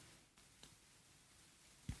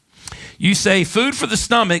 You say food for the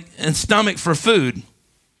stomach and stomach for food,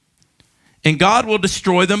 and God will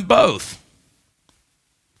destroy them both.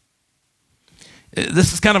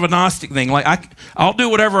 This is kind of a Gnostic thing. Like, I'll do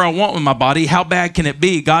whatever I want with my body. How bad can it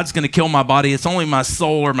be? God's going to kill my body. It's only my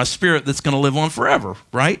soul or my spirit that's going to live on forever,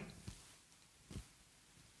 right?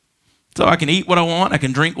 So I can eat what I want. I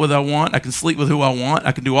can drink what I want. I can sleep with who I want.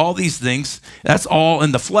 I can do all these things. That's all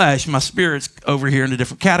in the flesh. My spirit's over here in a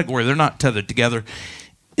different category. They're not tethered together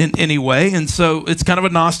in any way. And so it's kind of a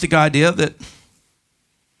Gnostic idea that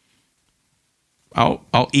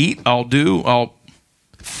I'll eat, I'll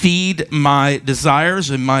feed my desires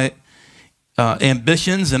and my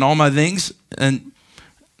ambitions and all my things, and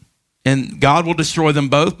God will destroy them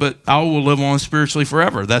both, but I will live on spiritually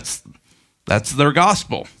forever. That's their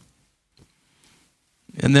gospel.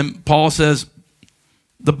 And then Paul says,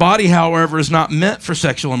 the body, however, is not meant for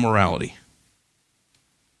sexual immorality,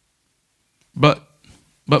 but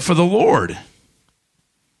for the Lord,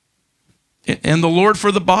 and the Lord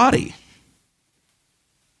for the body.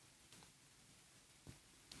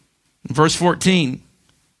 In verse 14,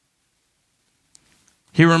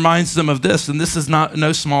 he reminds them of this, and this is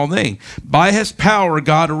no small thing. By his power,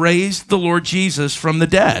 God raised the Lord Jesus from the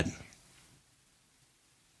dead,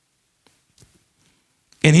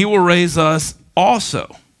 and he will raise us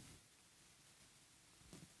also.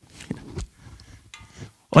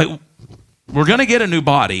 Like, we're going to get a new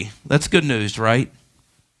body. That's good news, right?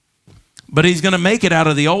 But he's going to make it out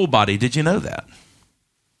of the old body. Did you know that?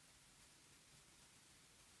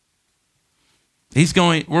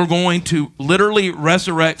 We're going to literally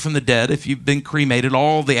resurrect from the dead. If you've been cremated,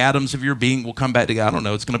 all the atoms of your being will come back together. I don't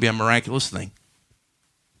know. It's going to be a miraculous thing.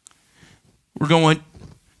 We're going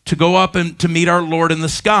to go up and to meet our Lord in the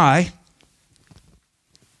sky.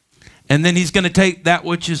 And then he's going to take that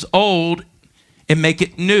which is old and make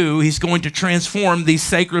it new. He's going to transform these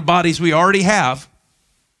sacred bodies we already have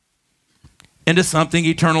into something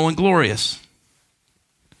eternal and glorious.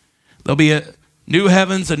 There'll be a new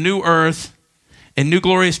heavens, a new earth, and new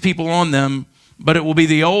glorious people on them, but it will be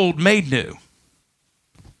the old made new.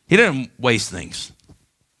 He didn't waste things.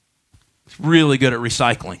 He's really good at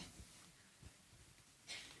recycling.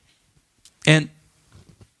 And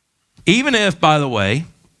even if, by the way,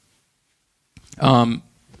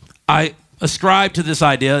 I ascribe to this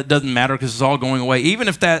idea, it doesn't matter because it's all going away. Even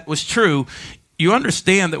if that was true, you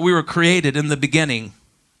understand that we were created in the beginning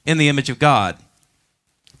in the image of God.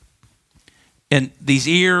 And these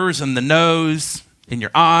ears and the nose and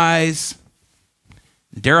your eyes,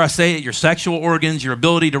 dare I say it, your sexual organs, your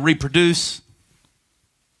ability to reproduce,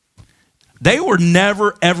 they were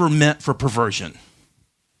never, ever meant for perversion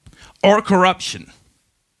or corruption.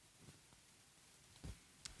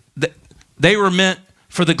 They were meant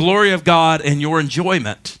for the glory of God and your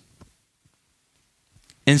enjoyment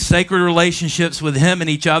in sacred relationships with him and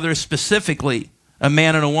each other, specifically a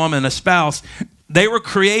man and a woman, a spouse. They were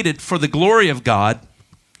created for the glory of God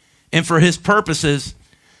and for his purposes.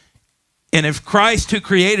 And if Christ, who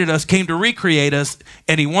created us, came to recreate us,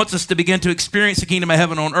 and he wants us to begin to experience the kingdom of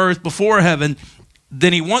heaven on earth before heaven,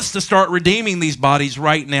 then he wants to start redeeming these bodies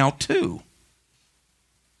right now too.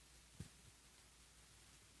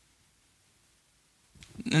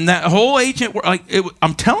 And that whole ancient,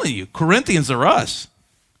 I'm telling you, Corinthians are us.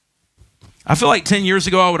 I feel like 10 years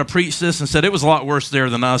ago I would have preached this and said it was a lot worse there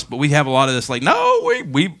than us, but we have a lot of this like, no,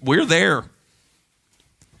 we're there.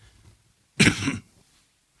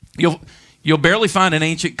 You'll barely find an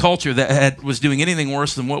ancient culture that was doing anything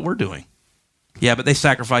worse than what we're doing. Yeah, but they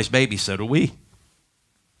sacrifice babies, so do we.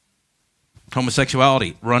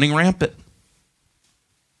 Homosexuality, running rampant.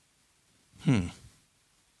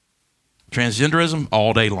 Transgenderism,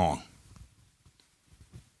 all day long.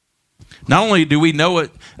 Not only do we know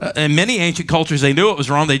it, in many ancient cultures, they knew it was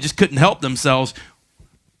wrong. They just couldn't help themselves.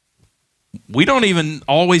 We don't even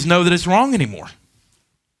always know that it's wrong anymore.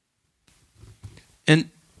 And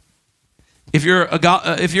if you're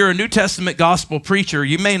a New Testament gospel preacher,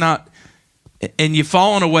 you may not, and you've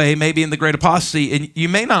fallen away maybe in the great apostasy, and you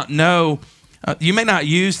may not know, you may not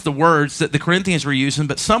use the words that the Corinthians were using,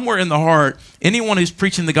 but somewhere in the heart, anyone who's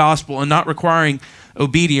preaching the gospel and not requiring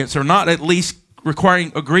obedience or not at least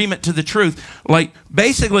requiring agreement to the truth, like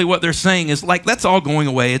basically what they're saying is like, that's all going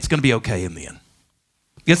away. It's going to be okay in the end.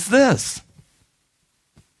 It's this.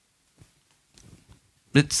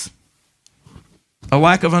 It's a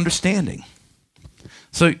lack of understanding.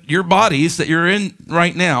 So your bodies that you're in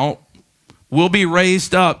right now will be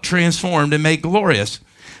raised up, transformed, and made glorious.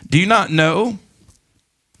 Do you not know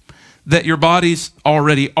that your bodies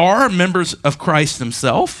already are members of Christ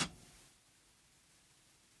himself?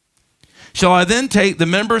 Shall I then take the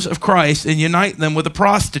members of Christ and unite them with a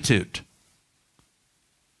prostitute?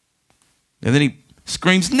 And then he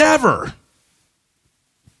screams, never.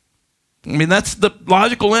 I mean, that's the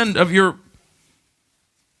logical end of your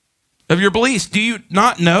beliefs. Do you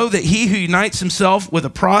not know that he who unites himself with a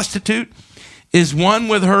prostitute is one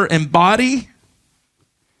with her in body?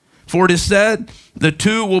 For it is said, the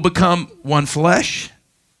two will become one flesh.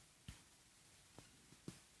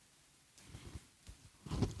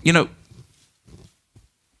 You know,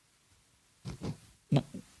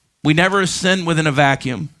 we never sin within a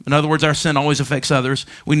vacuum. In other words, our sin always affects others.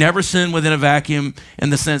 We never sin within a vacuum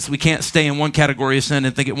in the sense we can't stay in one category of sin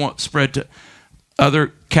and think it won't spread to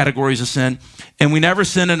other categories of sin. And we never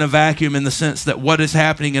sin in a vacuum in the sense that what is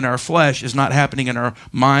happening in our flesh is not happening in our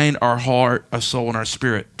mind, our heart, our soul, and our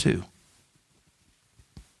spirit too.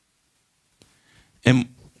 And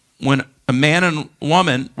when a man and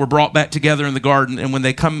woman were brought back together in the garden, and when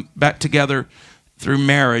they come back together through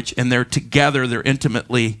marriage and they're together, they're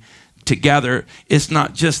intimately together, it's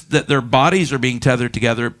not just that their bodies are being tethered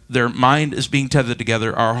together, their mind is being tethered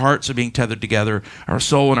together, our hearts are being tethered together, our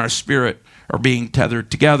soul and our spirit are being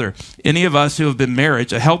tethered together. Any of us who have been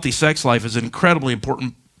married, a healthy sex life is an incredibly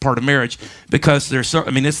important part of marriage because there's so,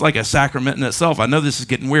 I mean, it's like a sacrament in itself. I know this is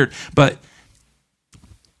getting weird, but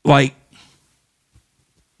like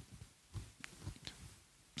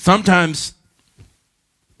sometimes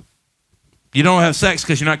you don't have sex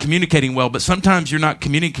because you're not communicating well, but sometimes you're not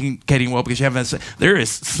communicating well because you haven't had sex. There is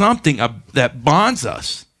something that bonds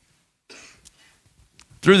us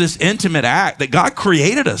through this intimate act that God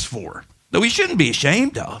created us for, that we shouldn't be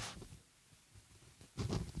ashamed of.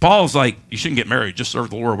 Paul's like, you shouldn't get married, just serve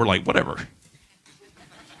the Lord. We're like, whatever.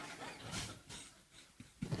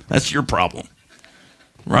 That's your problem,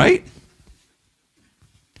 right?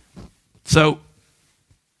 So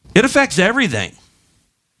it affects everything.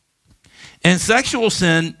 And sexual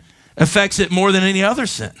sin affects it more than any other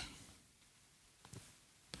sin.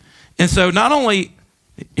 And so not only,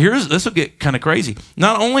 this will get kind of crazy.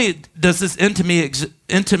 Not only does this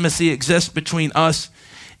intimacy exist between us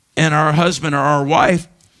and our husband or our wife,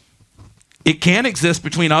 it can exist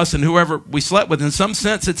between us and whoever we slept with. In some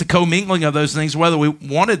sense, it's a commingling of those things, whether we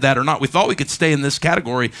wanted that or not. We thought we could stay in this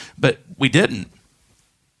category, but we didn't.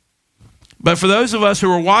 But for those of us who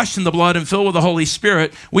are washed in the blood and filled with the Holy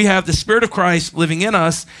Spirit, we have the Spirit of Christ living in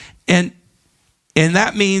us. And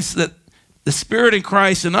that means that the Spirit in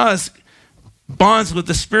Christ in us bonds with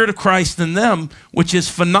the Spirit of Christ in them, which is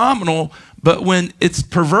phenomenal. But when it's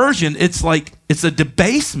perversion, it's like it's a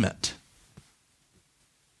debasement.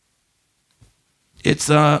 It's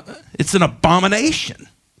an abomination.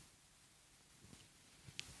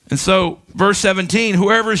 And so, verse 17,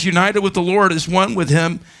 whoever is united with the Lord is one with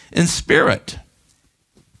him in spirit.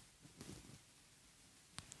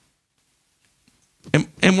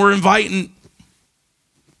 And we're inviting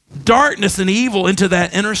darkness and evil into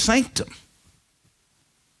that inner sanctum.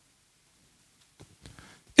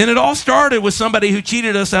 And it all started with somebody who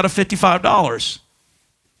cheated us out of $55.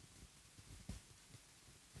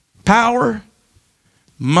 Power,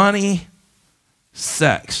 money,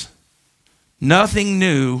 sex. Nothing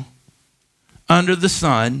new under the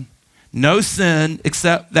sun. No sin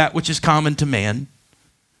except that which is common to man.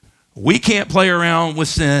 We can't play around with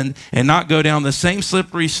sin and not go down the same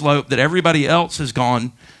slippery slope that everybody else has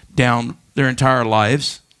gone down their entire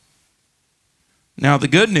lives. Now, the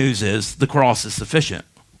good news is the cross is sufficient.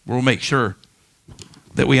 We'll make sure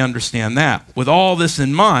that we understand that. With all this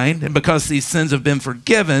in mind, and because these sins have been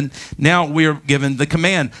forgiven, now we are given the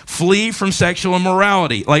command, flee from sexual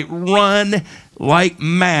immorality. Like run like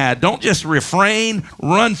mad. Don't just refrain,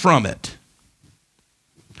 run from it.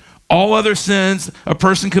 All other sins a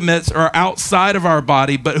person commits are outside of our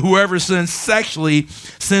body, but whoever sins sexually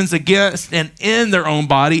sins against and in their own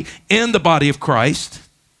body, in the body of Christ.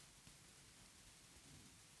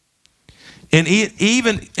 And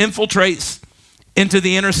even infiltrates into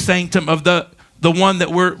the inner sanctum of the one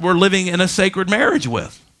that we're living in a sacred marriage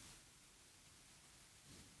with.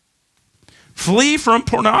 Flee from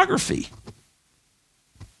pornography.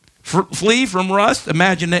 Flee from lust,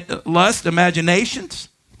 imaginations,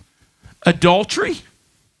 adultery.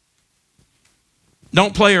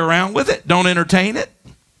 Don't play around with it. Don't entertain it.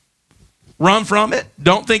 Run from it.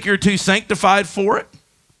 Don't think you're too sanctified for it.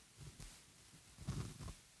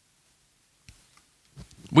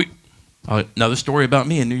 Another story about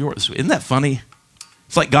me in New York. Isn't that funny?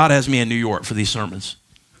 It's like God has me in New York for these sermons.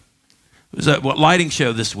 It was a lighting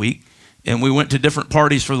show this week, and we went to different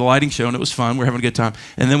parties for the lighting show, and it was fun. We were having a good time.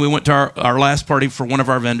 And then we went to our last party for one of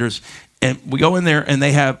our vendors, and we go in there, and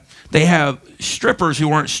they have strippers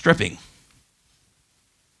who aren't stripping.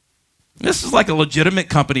 This is like a legitimate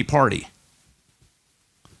company party.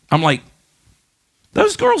 I'm like,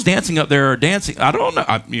 those girls dancing up there are dancing. I don't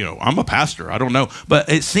know. I'm a pastor. I don't know. But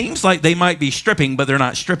it seems like they might be stripping, but they're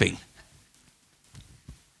not stripping.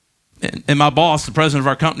 And my boss, the president of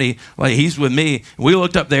our company, like he's with me. We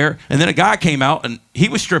looked up there, and then a guy came out, and he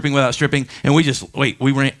was stripping without stripping, and we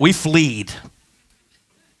fleed.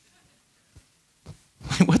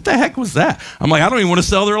 What the heck was that? I'm like, I don't even want to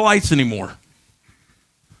sell their lights anymore.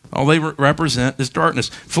 All they represent is darkness.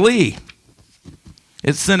 Flee.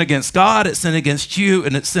 It's sin against God, it's sin against you,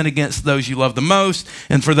 and it's sin against those you love the most.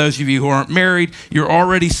 And for those of you who aren't married, you're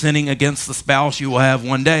already sinning against the spouse you will have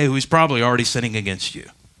one day who's probably already sinning against you.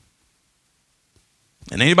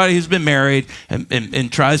 And anybody who's been married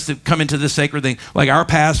and tries to come into this sacred thing, like our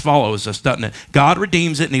past follows us, doesn't it? God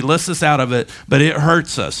redeems it and he lifts us out of it, but it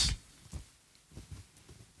hurts us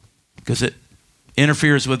because it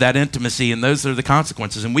interferes with that intimacy, and those are the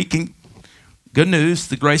consequences. And good news,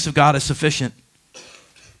 the grace of God is sufficient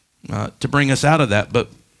to bring us out of that. But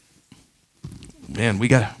man, we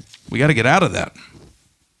got to get out of that.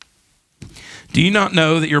 Do you not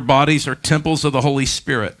know that your bodies are temples of the Holy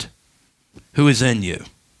Spirit who is in you,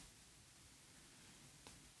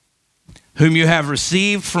 whom you have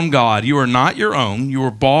received from God? You are not your own. You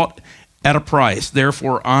were bought at a price.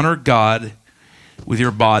 Therefore, honor God with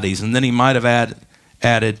your bodies. And then he might have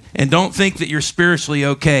added, and don't think that you're spiritually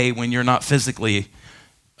okay when you're not physically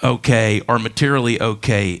okay or materially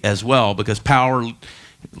okay as well, because power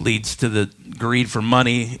leads to the greed for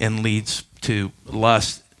money and leads to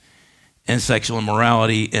lust and sexual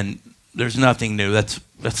immorality, and there's nothing new.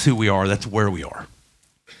 That's who we are. That's where we are.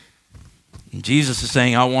 And Jesus is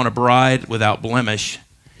saying, I want a bride without blemish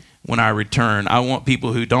when I return. I want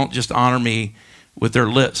people who don't just honor me with their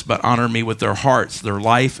lips, but honor me with their hearts, their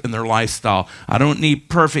life, and their lifestyle. I don't need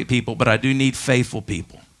perfect people, but I do need faithful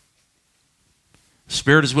people. The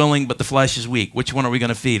spirit is willing, but the flesh is weak. Which one are we going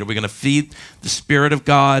to feed? Are we going to feed the Spirit of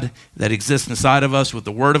God that exists inside of us with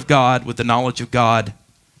the Word of God, with the knowledge of God?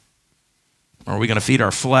 Or are we going to feed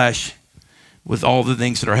our flesh with all the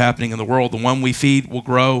things that are happening in the world? The one we feed will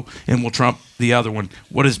grow and will trump the other one.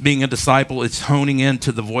 What is being a disciple? It's honing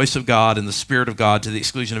into the voice of God and the Spirit of God to the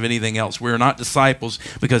exclusion of anything else. We're not disciples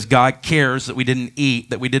because God cares that we didn't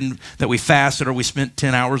eat, that we fasted, or we spent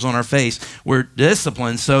 10 hours on our face. We're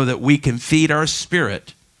disciplined so that we can feed our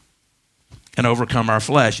spirit and overcome our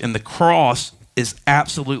flesh. And the cross is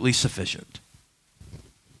absolutely sufficient.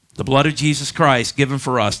 The blood of Jesus Christ given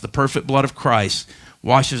for us, the perfect blood of Christ,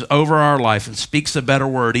 washes over our life and speaks a better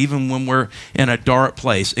word even when we're in a dark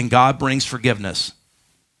place. And God brings forgiveness.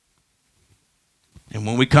 And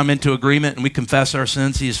when we come into agreement and we confess our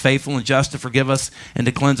sins, he is faithful and just to forgive us and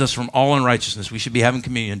to cleanse us from all unrighteousness. We should be having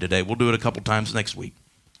communion today. We'll do it a couple times next week.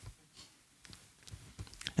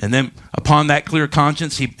 And then upon that clear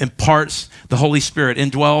conscience, he imparts the Holy Spirit,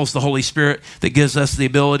 indwells the Holy Spirit that gives us the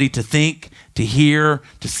ability to think, to hear,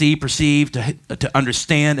 to see, perceive, to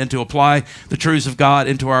understand, and to apply the truths of God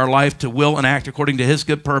into our life, to will and act according to his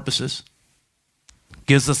good purposes.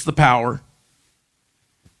 Gives us the power,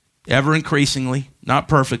 ever increasingly, not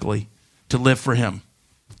perfectly, to live for him.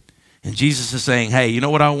 And Jesus is saying, hey, you know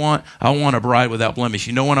what I want? I want a bride without blemish.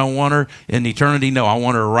 You know when I want her? In eternity? No, I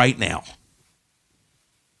want her right now.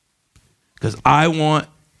 Because I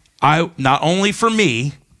not only for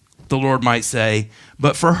me, the Lord might say,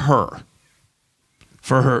 but for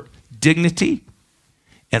her dignity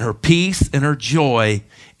and her peace and her joy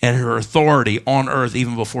and her authority on earth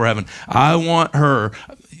even before heaven. I want her,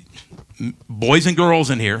 boys and girls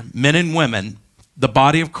in here, men and women, the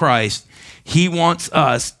body of Christ, he wants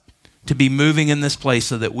us to be moving in this place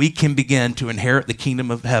so that we can begin to inherit the kingdom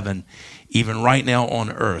of heaven even right now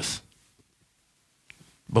on earth.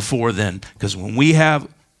 Before then, because when we have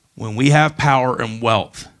power and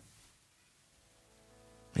wealth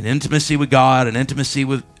and intimacy with God and intimacy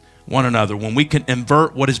with one another, when we can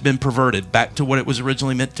invert what has been perverted back to what it was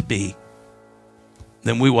originally meant to be,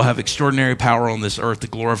 then we will have extraordinary power on this earth to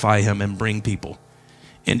glorify him and bring people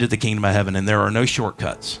into the kingdom of heaven. And there are no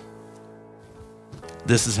shortcuts.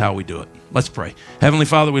 This is how we do it. Let's pray. Heavenly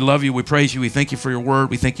Father, we love you. We praise you. We thank you for your word.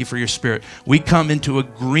 We thank you for your Spirit. We come into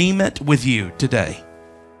agreement with you today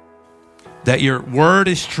that your word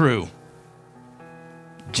is true.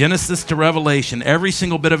 Genesis to Revelation, every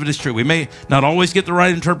single bit of it is true. We may not always get the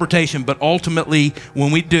right interpretation, but ultimately,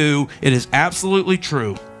 when we do, it is absolutely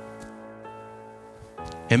true.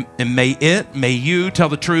 And may you tell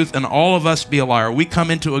the truth and all of us be a liar. We come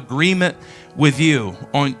into agreement with you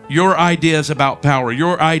on your ideas about power,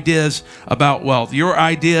 your ideas about wealth, your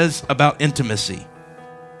ideas about intimacy,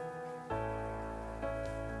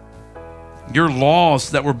 your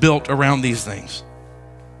laws that were built around these things.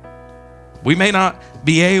 We may not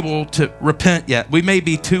be able to repent yet. We may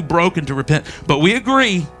be too broken to repent, but we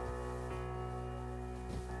agree.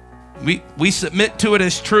 We submit to it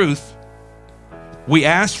as truth. We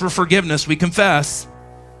ask for forgiveness. We confess.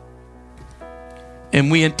 And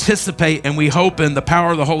we anticipate and we hope in the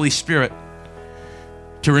power of the Holy Spirit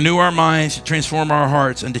to renew our minds, to transform our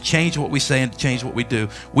hearts, and to change what we say and to change what we do.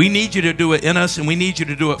 We need you to do it in us, and we need you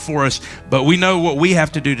to do it for us. But we know what we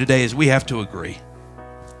have to do today is we have to agree.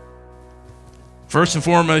 First and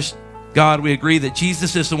foremost, God, we agree that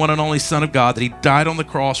Jesus is the one and only Son of God, that he died on the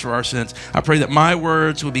cross for our sins. I pray that my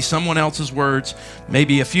words would be someone else's words,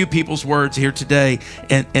 maybe a few people's words here today.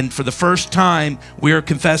 And for the first time, we are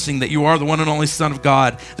confessing that you are the one and only Son of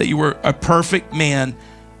God, that you were a perfect man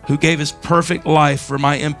who gave his perfect life for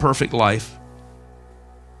my imperfect life.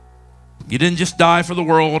 You didn't just die for the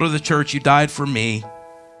world or the church, you died for me.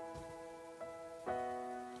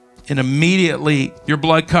 And immediately, your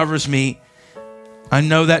blood covers me. I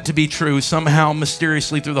know that to be true. Somehow,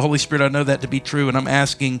 mysteriously, through the Holy Spirit, I know that to be true, and I'm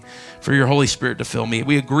asking for your Holy Spirit to fill me.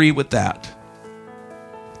 We agree with that.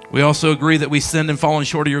 We also agree that we sinned and fallen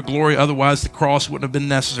short of your glory, otherwise the cross wouldn't have been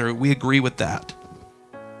necessary. We agree with that.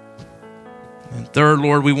 And third,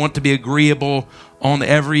 Lord, we want to be agreeable on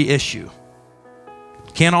every issue.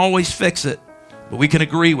 Can't always fix it, but we can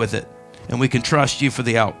agree with it, and we can trust you for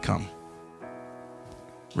the outcome.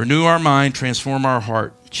 Renew our mind, transform our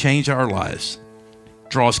heart, change our lives.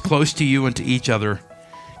 Draw us close to you and to each other.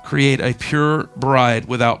 Create a pure bride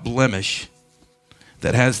without blemish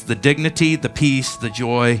that has the dignity, the peace, the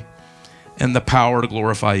joy, and the power to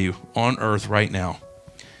glorify you on earth right now,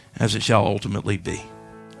 as it shall ultimately be.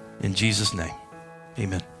 In Jesus' name,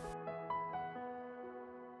 amen.